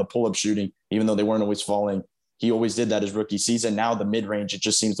that on the pull-up shooting, even though they weren't always falling. He always did that his rookie season. Now the mid-range, it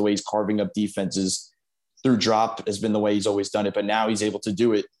just seems the way he's carving up defenses through drop has been the way he's always done it. But now he's able to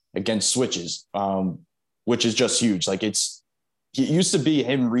do it against switches, which is just huge. Like it used to be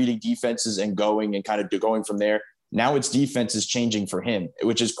him reading defenses and going and kind of going from there. Now it's defenses changing for him,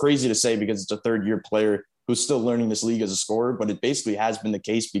 which is crazy to say because it's a 3rd-year player who's still learning this league as a scorer, but it basically has been the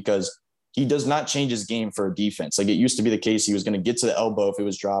case because he does not change his game for a defense. Like it used to be the case. He was going to get to the elbow if it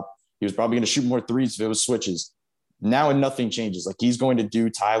was dropped. He was probably going to shoot more threes if it was switches. Now nothing changes. Like he's going to do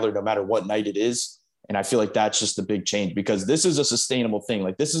Tyler no matter what night it is. And I feel like that's just a big change because this is a sustainable thing.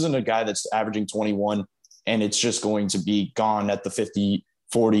 Like this isn't a guy that's averaging 21 and it's just going to be gone at the 50,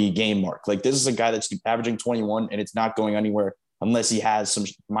 40 game mark. Like this is a guy that's averaging 21 and it's not going anywhere unless he has some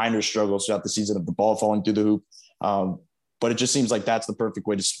minor struggles throughout the season of the ball falling through the hoop. But it just seems like that's the perfect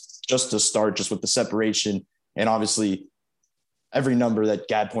way to start just with the separation. And obviously every number that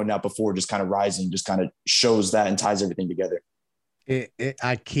Gad pointed out before, just kind of rising, just kind of shows that and ties everything together.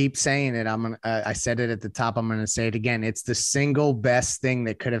 I keep saying it. I said it at the top. I'm going to say it again. It's the single best thing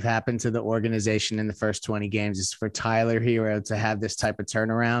that could have happened to the organization in the first 20 games is for Tyler Herro to have this type of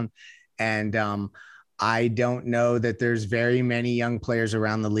turnaround. And I don't know that there's very many young players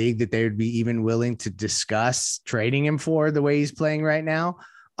around the league that they would be even willing to discuss trading him for the way he's playing right now.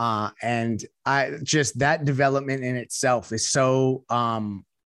 And I just, that development in itself is so,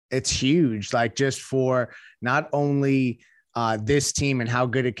 it's huge, like just for not only this team and how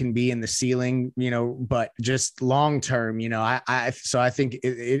good it can be in the ceiling, but just long-term, so I think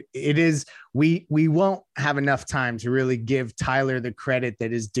it is, we won't have enough time to really give Tyler the credit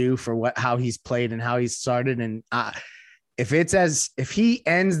that is due for how he's played and how he's started. And if he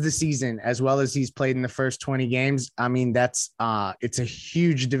ends the season as well as he's played in the first 20 games, I mean, it's a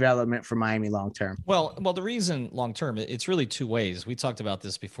huge development for Miami long-term. Well, the reason long-term, it's really two ways. We talked about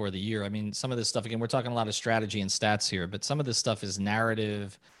this before the year. I mean, some of this stuff, again, we're talking a lot of strategy and stats here, but some of this stuff is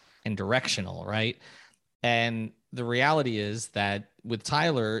narrative and directional, right? And the reality is that with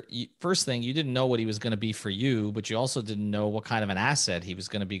Tyler, first thing, you didn't know what he was going to be for you, but you also didn't know what kind of an asset he was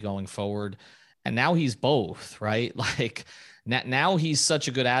going to be going forward. And now he's both, right? Like now he's such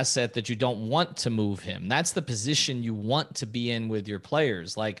a good asset that you don't want to move him. That's the position you want to be in with your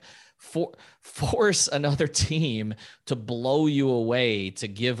players. Like force another team to blow you away to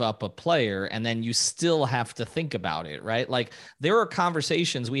give up a player, and then you still have to think about it, right? Like there are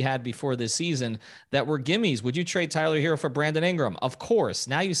conversations we had before this season that were gimmies. Would you trade Tyler Herro for Brandon Ingram? Of course.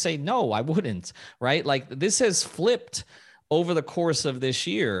 Now you say, no, I wouldn't, right? Like this has flipped over the course of this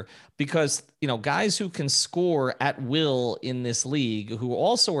year because, guys who can score at will in this league, who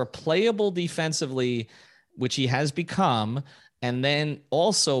also are playable defensively, which he has become, and then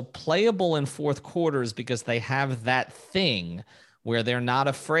also playable in fourth quarters because they have that thing where they're not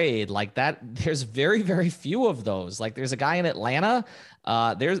afraid like that. There's very, very few of those. Like there's a guy in Atlanta.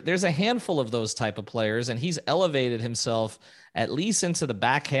 There's a handful of those type of players, and he's elevated himself at least into the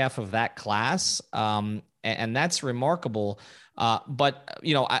back half of that class. And that's remarkable. But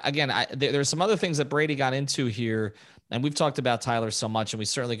there's some other things that Brady got into here, and we've talked about Tyler so much, and we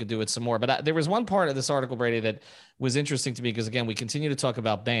certainly could do it some more. But there was one part of this article, Brady, that was interesting to me because, again, we continue to talk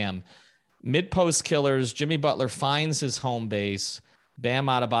about Bam. Mid-post killers, Jimmy Butler finds his home base. Bam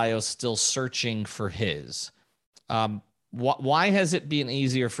Adebayo still searching for his. Why has it been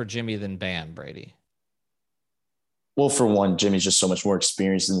easier for Jimmy than Bam, Brady? Well, for one, Jimmy's just so much more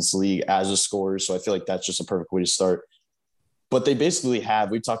experienced in this league as a scorer. So I feel like that's just a perfect way to start. But they basically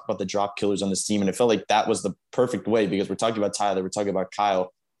we talked about the drop killers on this team, and it felt like that was the perfect way because we're talking about Tyler, we're talking about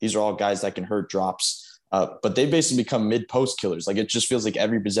Kyle. These are all guys that can hurt drops. But they basically become mid-post killers. Like it just feels like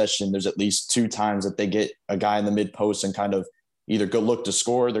every possession, there's at least 2 times that they get a guy in the mid-post and kind of either go look to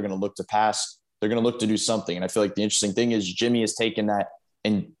score, they're going to look to pass, they're going to look to do something. And I feel like the interesting thing is Jimmy has taken that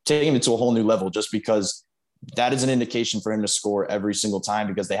and taken it to a whole new level just because that is an indication for him to score every single time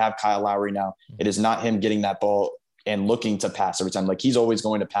because they have Kyle Lowry now. It is not him getting that ball and looking to pass every time. Like he's always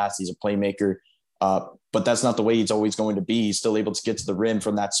going to pass. He's a playmaker, but that's not the way he's always going to be. He's still able to get to the rim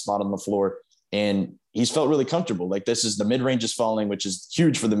from that spot on the floor. And he's felt really comfortable. Like this is the mid-range is falling, which is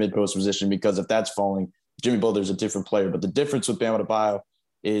huge for the mid-post position because if that's falling, Jimmy Butler's a different player. But the difference with Bam Adebayo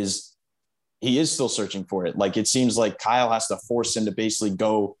is he is still searching for it. Like it seems like Kyle has to force him to basically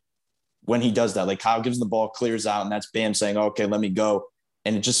go when he does that. Like Kyle gives him the ball, clears out, and that's Bam saying, okay, let me go.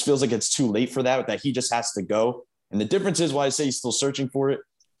 And it just feels like it's too late for that he just has to go. And the difference is why I say he's still searching for it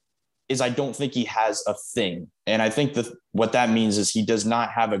is I don't think he has a thing. And I think what that means is he does not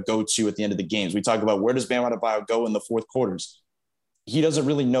have a go-to at the end of the games. We talk about where does Bam Adebayo go in the fourth quarters? He doesn't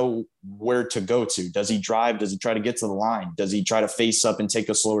really know where to go to. Does he drive? Does he try to get to the line? Does he try to face up and take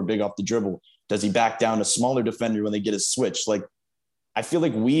a slower big off the dribble? Does he back down a smaller defender when they get a switch? Like, I feel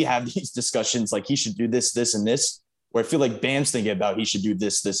like we have these discussions like he should do this, this, and this, where I feel like Bam's thinking about he should do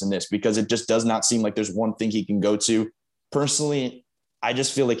this, this, and this, because it just does not seem like there's one thing he can go to. Personally, I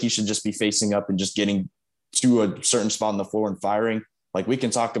just feel like he should just be facing up and just getting to a certain spot on the floor and firing. Like we can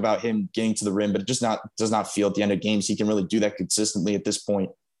talk about him getting to the rim, but it just does not feel at the end of games he can really do that consistently at this point.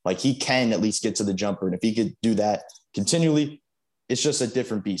 Like he can at least get to the jumper. And if he could do that continually, it's just a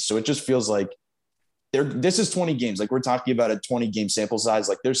different beast. So it just feels like this is 20 games. Like we're talking about a 20 game sample size.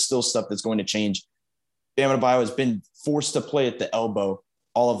 Like there's still stuff that's going to change. Bam Adebayo has been forced to play at the elbow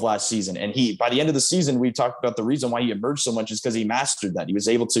all of last season. And by the end of the season, we talked about the reason why he emerged so much is because he mastered that. He was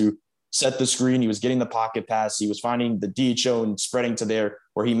able to set the screen. He was getting the pocket pass. He was finding the DHO and spreading to there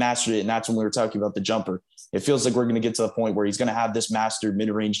where he mastered it. And that's when we were talking about the jumper. It feels like we're going to get to the point where he's going to have this mastered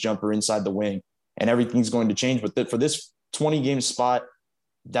mid-range jumper inside the wing and everything's going to change. But for this 20 game spot,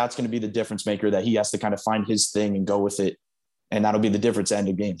 that's going to be the difference maker, that he has to kind of find his thing and go with it. And that'll be the difference at end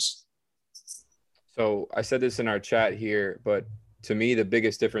of games. So I said this in our chat here, but to me, the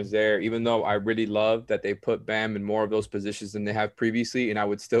biggest difference there, even though I really love that they put Bam in more of those positions than they have previously, and I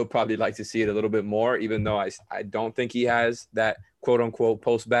would still probably like to see it a little bit more, even though I don't think he has that quote unquote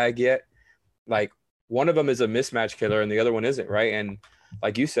post bag yet. Like one of them is a mismatch killer and the other one isn't, right? And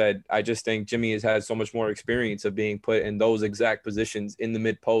like you said, I just think Jimmy has had so much more experience of being put in those exact positions in the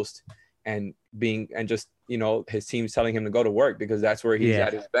mid post and just, you know, his team's telling him to go to work because that's where he's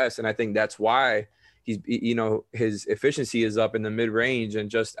at his best. And I think that's why he's, you know, his efficiency is up in the mid range.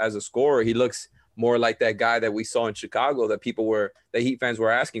 And just as a scorer, he looks more like that guy that we saw in Chicago that Heat fans were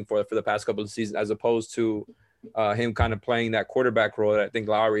asking for the past couple of seasons, as opposed to him kind of playing that quarterback role that I think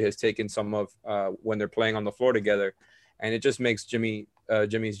Lowry has taken some of when they're playing on the floor together. And it just makes Jimmy's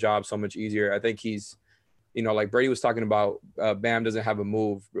job so much easier. I think he's, you know, like Brady was talking about, Bam doesn't have a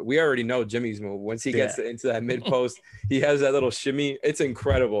move. We already know Jimmy's move. Once he gets into that mid post, he has that little shimmy. It's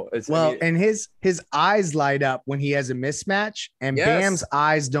incredible. And his eyes light up when he has a mismatch, and Bam's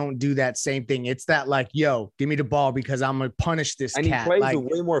eyes don't do that same thing. It's that like, yo, give me the ball because I'm gonna punish this and cat. He plays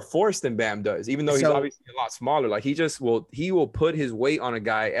with way more force than Bam does, even though he's obviously a lot smaller. Like he will put his weight on a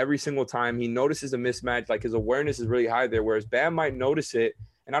guy every single time he notices a mismatch. Like his awareness is really high there, whereas Bam might notice it.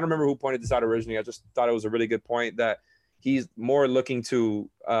 And I don't remember who pointed this out originally. I just thought it was a really good point that he's more looking to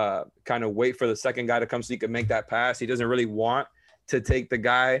kind of wait for the second guy to come so he can make that pass. He doesn't really want to take the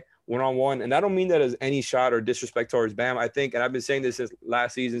guy one-on-one. And I don't mean that as any shot or disrespect towards Bam. I think, and I've been saying this since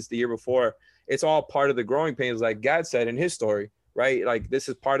last season, since the year before, it's all part of the growing pains, like Gad said in his story, right? Like this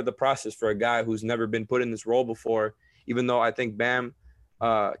is part of the process for a guy who's never been put in this role before, even though I think Bam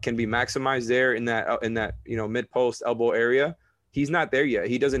can be maximized there in that you know, mid-post elbow area. He's not there yet.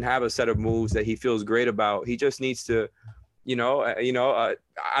 He doesn't have a set of moves that he feels great about. He just needs to, I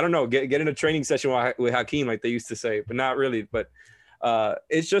don't know, get in a training session with Hakeem, like they used to say, but not really. But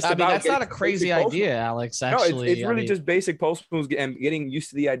it's just that's not a crazy idea, Alex. Actually, no, it's really just basic post moves and getting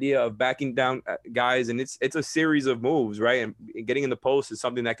used to the idea of backing down guys. And it's a series of moves, right? And getting in the post is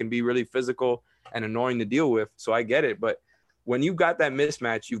something that can be really physical and annoying to deal with. So I get it. But when you've got that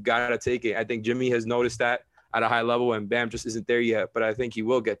mismatch, you've got to take it. I think Jimmy has noticed that at a high level, and Bam just isn't there yet, but I think he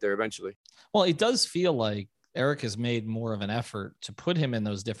will get there eventually. Well, it does feel like Eric has made more of an effort to put him in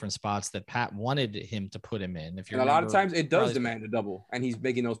those different spots that Pat wanted him to put him in. A lot of times it does demand a double, and he's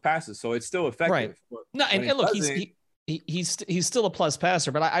making those passes, so it's still effective. Right. No, and look, he's still a plus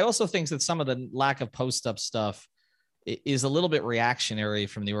passer, but I also think that some of the lack of post-up stuff is a little bit reactionary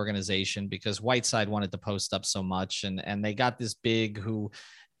from the organization because Whiteside wanted to post up so much, and they got this big who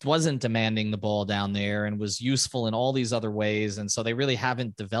wasn't demanding the ball down there and was useful in all these other ways. And so they really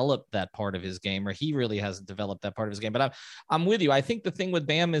haven't developed that part of his game, or he really hasn't developed that part of his game. But I'm with you. I think the thing with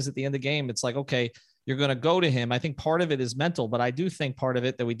Bam is at the end of the game, it's like, okay, you're going to go to him. I think part of it is mental, but I do think part of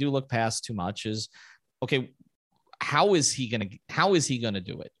it that we do look past too much is, okay, how is he going to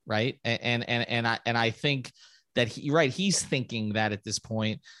do it? Right. And I think that he's thinking that at this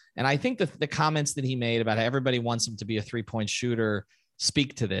point. And I think the comments that he made about how everybody wants him to be a 3-point shooter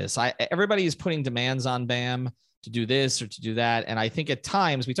speak to this. Everybody is putting demands on Bam to do this or to do that. And I think at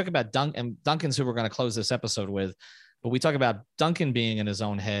times we talk about Duncan's who we're going to close this episode with, but we talk about Duncan being in his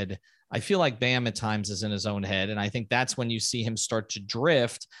own head. I feel like Bam at times is in his own head. And I think that's when you see him start to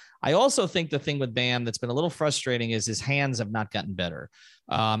drift. I also think the thing with Bam that's been a little frustrating is his hands have not gotten better.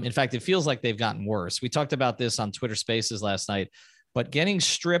 In fact, it feels like they've gotten worse. We talked about this on Twitter Spaces last night, but getting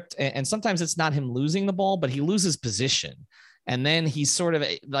stripped, and sometimes it's not him losing the ball, but he loses position. And then he's sort of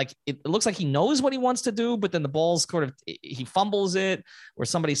like, it looks like he knows what he wants to do, but then the ball's sort of, he fumbles it or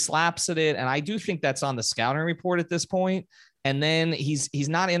somebody slaps at it. And I do think that's on the scouting report at this point. And then he's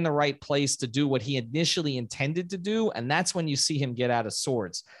not in the right place to do what he initially intended to do. And that's when you see him get out of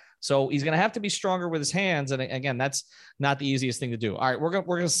sorts. So he's going to have to be stronger with his hands. And again, that's not the easiest thing to do. All right, we're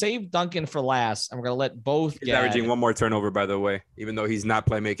going to save Duncan for last, and we're going to let both. He's averaging one more turnover, by the way, even though he's not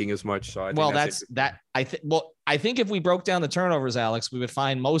playmaking as much. So I think I think if we broke down the turnovers, Alex, we would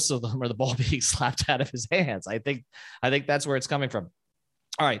find most of them are the ball being slapped out of his hands. I think that's where it's coming from.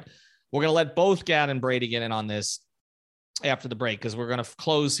 All right, we're going to let both Gad and Brady get in on this after the break, because we're going to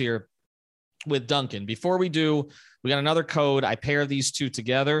close here with Duncan. Before we do, we got another code. I pair these two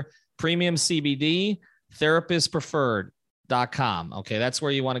together. Premium CBD, therapistpreferred.com. Okay, that's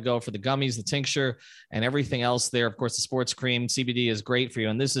where you want to go for the gummies, the tincture, and everything else there. Of course, the sports cream. CBD is great for you,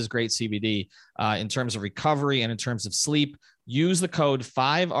 and this is great CBD in terms of recovery and in terms of sleep. Use the code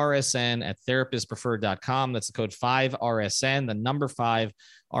 5RSN at therapistpreferred.com. That's the code 5RSN, the number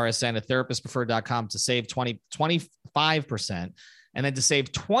 5RSN at therapistpreferred.com to save 25%. And then to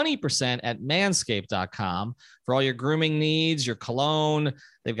save 20% at manscaped.com for all your grooming needs, your cologne.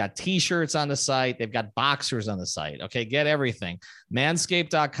 They've got t-shirts on the site. They've got boxers on the site. Okay, get everything.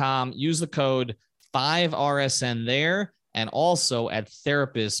 Manscaped.com. Use the code 5RSN there, and also at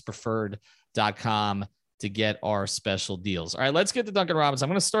therapistpreferred.com to get our special deals. All right, let's get to Duncan Robinson.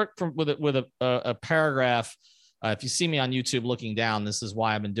 I'm going to start with a paragraph. If you see me on YouTube looking down, this is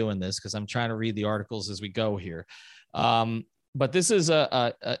why I've been doing this, because I'm trying to read the articles as we go here. But this is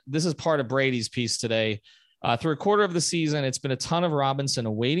this is part of Brady's piece today. Through a quarter of the season, it's been a ton of Robinson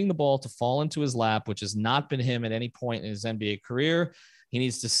awaiting the ball to fall into his lap, which has not been him at any point in his NBA career. He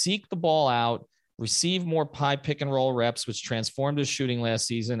needs to seek the ball out, receive more high pick and roll reps, which transformed his shooting last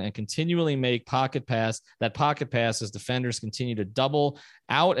season, and continually make pocket pass as defenders continue to double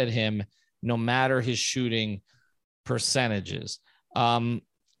out at him, no matter his shooting percentages.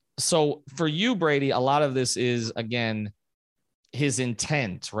 So for you, Brady, a lot of this is, again, his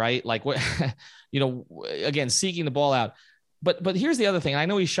intent, right? Like what, again, seeking the ball out. But here's the other thing. I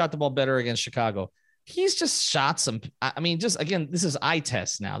know he shot the ball better against Chicago. He's just shot some. I mean, just again, this is eye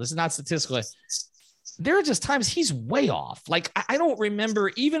test now. This is not statistical. There are just times he's way off. Like I don't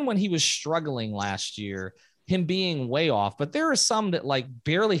remember, even when he was struggling last year, him being way off. But there are some that like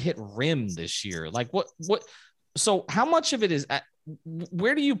barely hit rim this year. Like what? So how much of it is?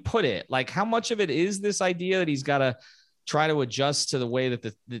 Where do you put it? Like how much of it is this idea that he's got to try to adjust to the way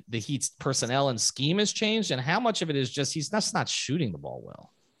that the Heat's personnel and scheme has changed, and how much of it is just he's not shooting the ball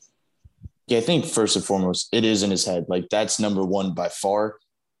well? Yeah, I think first and foremost, it is in his head. Like that's number one by far.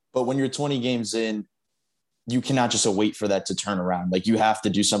 But when you're 20 games in, you cannot just wait for that to turn around. Like you have to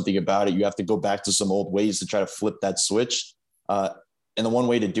do something about it. You have to go back to some old ways to try to flip that switch. And the one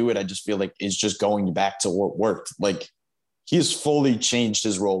way to do it, I just feel like, is just going back to what worked. Like he has fully changed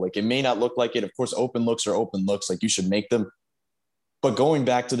his role. Like it may not look like it. Of course, open looks are open looks. Like you should make them. But going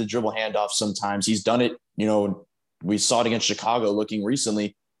back to the dribble handoff sometimes, he's done it. We saw it against Chicago looking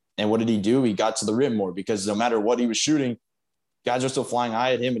recently. And what did he do? He got to the rim more, because no matter what he was shooting, guys are still flying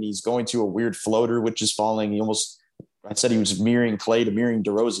high at him, and he's going to a weird floater, which is falling. I said he was mirroring Clay to mirroring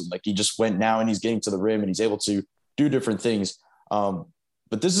DeRozan. Like he just went now and he's getting to the rim and he's able to do different things.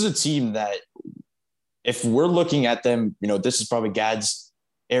 But this is a team that, if we're looking at them, this is probably Gad's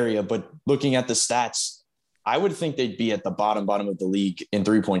area, but looking at the stats, I would think they'd be at the bottom of the league in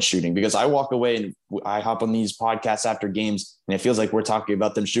 3-point shooting, because I walk away and I hop on these podcasts after games and it feels like we're talking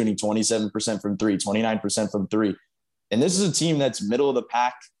about them shooting 27% from three, 29% from three. And this is a team that's middle of the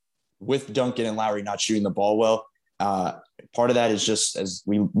pack with Duncan and Lowry not shooting the ball well. Part of that is just, as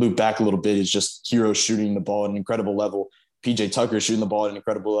we loop back a little bit, is just Hero shooting the ball at an incredible level. PJ Tucker shooting the ball at an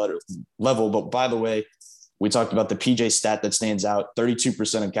incredible level. But by the way, we talked about the PJ stat that stands out.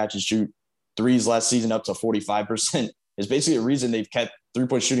 32% of catch and shoot threes last season, up to 45%, is basically a reason they've kept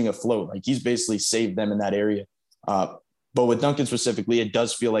 3-point shooting afloat. Like he's basically saved them in that area. But with Duncan specifically, it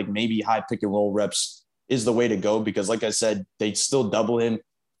does feel like maybe high pick and roll reps is the way to go, because like I said, they still double him,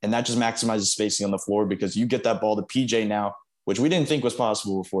 and that just maximizes spacing on the floor, because you get that ball to PJ now, which we didn't think was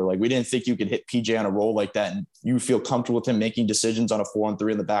possible before. Like we didn't think you could hit PJ on a roll like that and you feel comfortable with him making decisions on a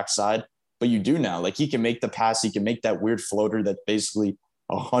 4-on-3 on the backside, but you do now. Like he can make the pass. He can make that weird floater that's basically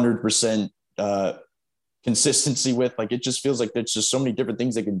 100% consistency with. Like it just feels like there's just so many different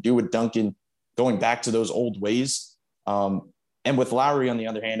things they can do with Duncan, going back to those old ways. And with Lowry, on the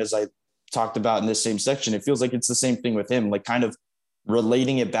other hand, as I talked about in this same section, it feels like it's the same thing with him, like kind of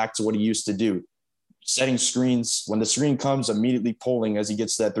relating it back to what he used to do. Setting screens, when the screen comes, immediately pulling as he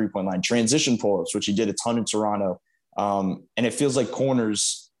gets to that 3-point line. Transition pull-ups, which he did a ton in Toronto. And it feels like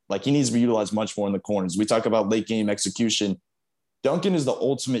corners, like he needs to be utilized much more in the corners. We talk about late game execution. Duncan is the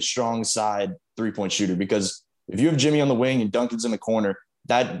ultimate strong side 3-point shooter, because if you have Jimmy on the wing and Duncan's in the corner,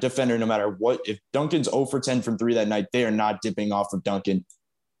 that defender, no matter what, if Duncan's 0 for 10 from 3 that night, they are not dipping off of Duncan.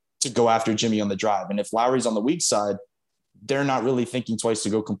 to go after Jimmy on the drive. And if Lowry's on the weak side, they're not really thinking twice to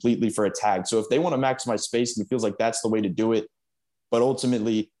go completely for a tag. So if they want to maximize space, it feels like that's the way to do it. But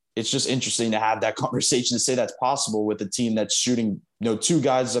ultimately, it's just interesting to have that conversation to say that's possible with a team that's shooting, two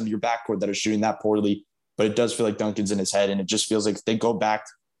guys of your backcourt that are shooting that poorly. But it does feel like Duncan's in his head, and it just feels like if they go back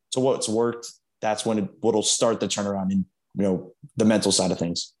to what's worked, that's when what'll start the turnaround in, the mental side of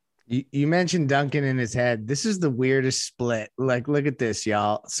things. You mentioned Duncan in his head. This is the weirdest split. Like, look at this,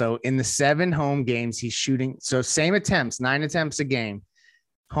 y'all. So in the 7 home games, he's shooting. So same attempts, 9 attempts a game.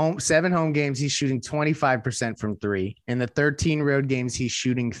 7 home games, he's shooting 25% from 3. In the 13 road games, he's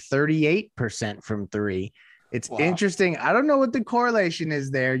shooting 38% from 3. It's interesting. I don't know what the correlation is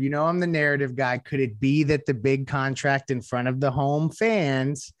there. I'm the narrative guy. Could it be that the big contract in front of the home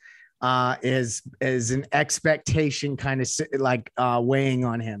fans is an expectation kind of like weighing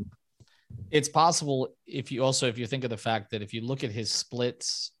on him? It's possible if you think of the fact that if you look at his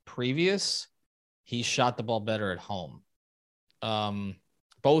splits previous, he shot the ball better at home.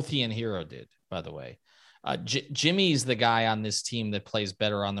 Both he and Hero did, by the way. Jimmy's the guy on this team that plays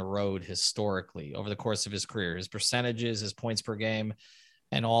better on the road historically over the course of his career. His percentages, his points per game,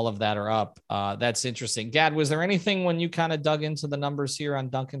 and all of that are up. That's interesting. Gad, was there anything when you kind of dug into the numbers here on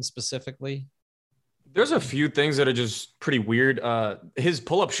Duncan specifically? There's a few things that are just pretty weird. His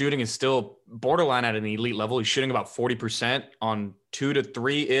pull-up shooting is still borderline at an elite level. He's shooting about 40% on 2 to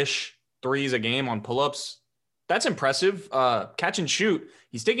 3-ish threes a game on pull-ups. That's impressive. Catch and shoot.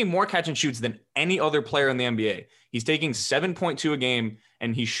 He's taking more catch and shoots than any other player in the NBA. He's taking 7.2 a game,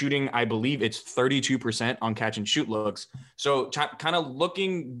 and he's shooting, I believe it's 32% on catch and shoot looks. So kind of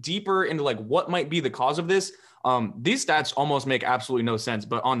looking deeper into like what might be the cause of this. These stats almost make absolutely no sense,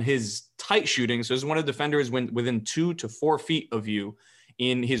 but on his tight shooting, so this is when a defender is within 2 to 4 feet of you.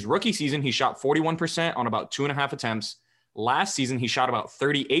 In his rookie season, he shot 41% on about 2.5 attempts. Last season, he shot about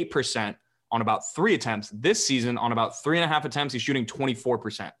 38% on about 3 attempts. This season, on about 3.5 attempts, he's shooting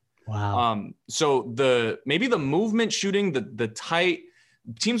 24%. Wow. So maybe the movement shooting, the tight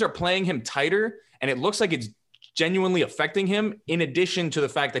teams are playing him tighter, and it looks like it's genuinely affecting him, in addition to the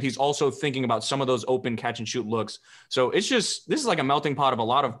fact that he's also thinking about some of those open catch and shoot looks. So this is like a melting pot of a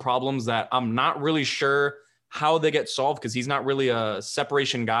lot of problems that I'm not really sure how they get solved, because he's not really a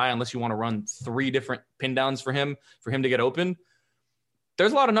separation guy unless you want to run 3 different pin downs for him to get open.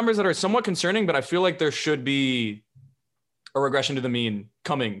 There's a lot of numbers that are somewhat concerning, but I feel like there should be a regression to the mean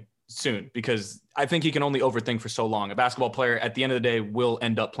coming soon, because I think he can only overthink for so long. A basketball player at the end of the day will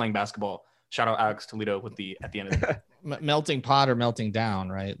end up playing basketball. Shout out Alex Toledo at the end of the day. Melting pot or melting down,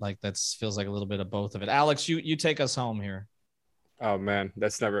 right? Like that feels like a little bit of both of it. Alex, you take us home here. Oh man,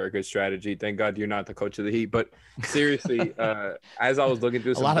 that's never a good strategy. Thank God you're not the coach of the Heat. But seriously, as I was looking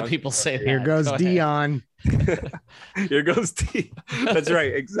through, a lot of people say that. Here goes Dion. Here goes Dion. That's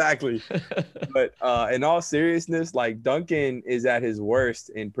right, exactly. But in all seriousness, like Duncan is at his worst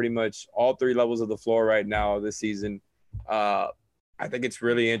in pretty much all 3 levels of the floor right now this season. I think it's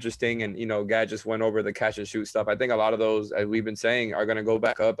really interesting, and Gad just went over the catch and shoot stuff. I think a lot of those, as we've been saying, are going to go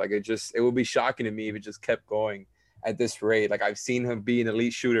back up. Like it would be shocking to me if it just kept going at this rate. Like I've seen him be an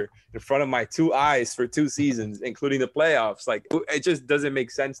elite shooter in front of my 2 eyes for 2 seasons, including the playoffs. Like it just doesn't make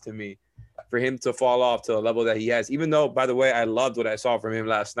sense to me for him to fall off to a level that he has, even though, by the way, I loved what I saw from him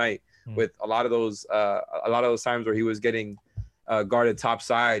last night with a lot of those times where he was getting guarded top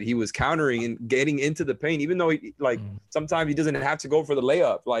side. He was countering and getting into the paint, even though sometimes he doesn't have to go for the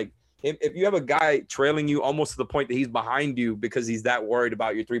layup. Like if you have a guy trailing you almost to the point that he's behind you because he's that worried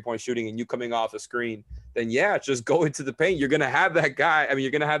about your 3-point shooting and you coming off the screen, then yeah, just go into the paint. You're going to have that guy. I mean,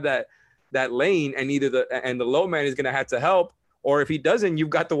 you're going to have that lane, and either the low man is going to have to help, or if he doesn't,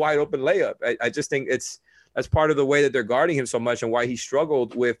 you've got the wide open layup. I just think that's part of the way that they're guarding him so much and why he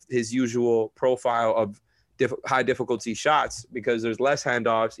struggled with his usual profile of high difficulty shots, because there's less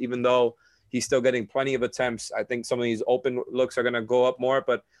handoffs, even though he's still getting plenty of attempts. I think some of these open looks are going to go up more,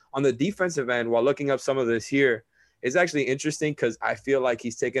 but on the defensive end, while looking up some of this here, it's actually interesting because I feel like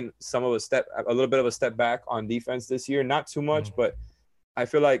he's taken a little bit of a step back on defense this year. Not too much, but I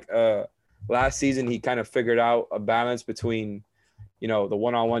feel like last season he kind of figured out a balance between, the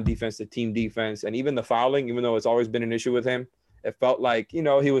one-on-one defense, the team defense, and even the fouling, even though it's always been an issue with him. It felt like, he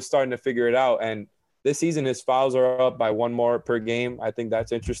was starting to figure it out. And this season, his fouls are up by 1 more per game. I think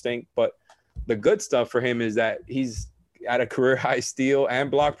that's interesting. But the good stuff for him is that he's at a career high steal and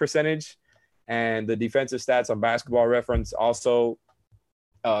block percentage. And the defensive stats on Basketball Reference also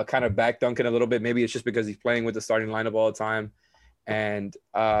kind of back Duncan a little bit. Maybe it's just because he's playing with the starting lineup all the time. And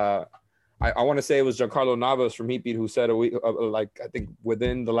I want to say it was Giancarlo Navas from Heat Beat who said I think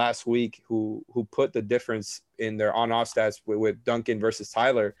within the last week who put the difference in their on-off stats with Duncan versus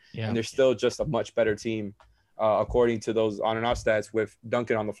Tyler, and they're still just a much better team according to those on and off stats with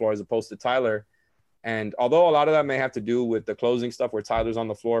Duncan on the floor as opposed to Tyler. And although a lot of that may have to do with the closing stuff where Tyler's on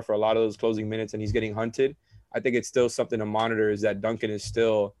the floor for a lot of those closing minutes and he's getting hunted, I think it's still something to monitor is that Duncan is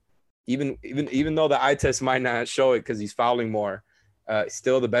still, even though the eye test might not show it because he's fouling more,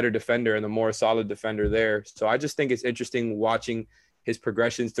 still the better defender and the more solid defender there. So I just think it's interesting watching his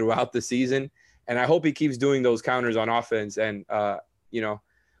progressions throughout the season. And I hope he keeps doing those counters on offense. And,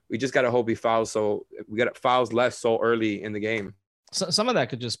 we just got to hope he fouls. So we got fouls less so early in the game. So some of that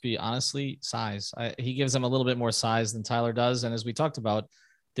could just be honestly size. He gives them a little bit more size than Tyler does. And as we talked about,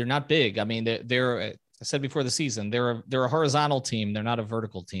 they're not big. I mean, they're I said before the season, they're a horizontal team. They're not a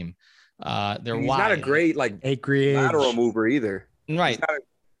vertical team. They're he's wide. Not a great lateral mover either. Right.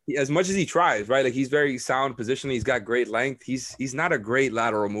 As much as he tries, right? Like he's very sound positionally. He's got great length. He's not a great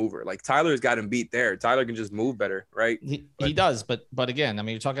lateral mover. Like Tyler's got him beat there. Tyler can just move better, right? He does, but again, I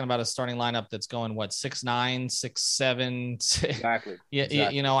mean, you're talking about a starting lineup that's going 6'9", 6'7". Exactly. Yeah,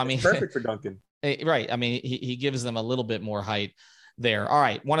 exactly. I mean, it's perfect for Duncan. Right. I mean, he gives them a little bit more height there. All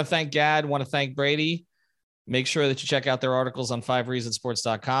right. Want to thank Gad. Want to thank Brady. Make sure that you check out their articles on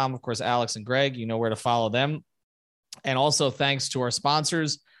 5reasonsports.com. Of course, Alex and Greg, you know where to follow them. And also thanks to our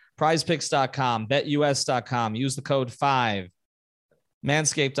sponsors, prizepicks.com, betus.com, use the code 5,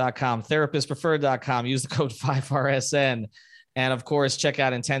 manscaped.com, therapistpreferred.com, use the code 5RSN. And of course, check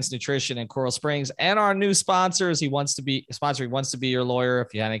out Intense Nutrition in Coral Springs and our new sponsors. He wants to be your lawyer.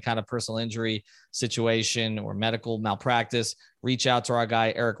 If you had any kind of personal injury situation or medical malpractice, reach out to our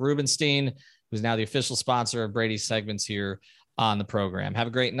guy, Eric Rubenstein, who's now the official sponsor of Brady's segments here on the program. Have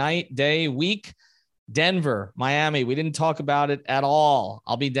a great night, day, week. Denver, Miami. We didn't talk about it at all.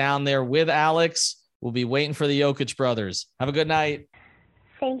 I'll be down there with Alex. We'll be waiting for the Jokic brothers. Have a good night.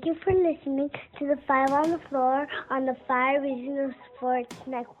 Thank you for listening to the 5 on the Floor on the 5 Reasons Sports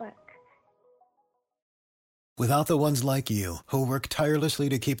Network. Without the ones like you, who work tirelessly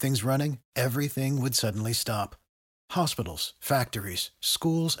to keep things running, everything would suddenly stop. Hospitals, factories,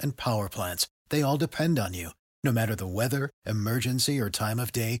 schools, and power plants, they all depend on you. No matter the weather, emergency, or time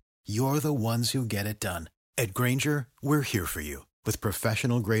of day, you're the ones who get it done. At Grainger, we're here for you with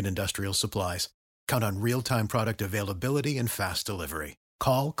professional-grade industrial supplies. Count on real-time product availability and fast delivery.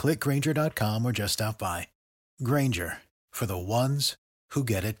 Call, click Grainger.com, or just stop by. Grainger, for the ones who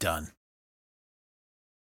get it done.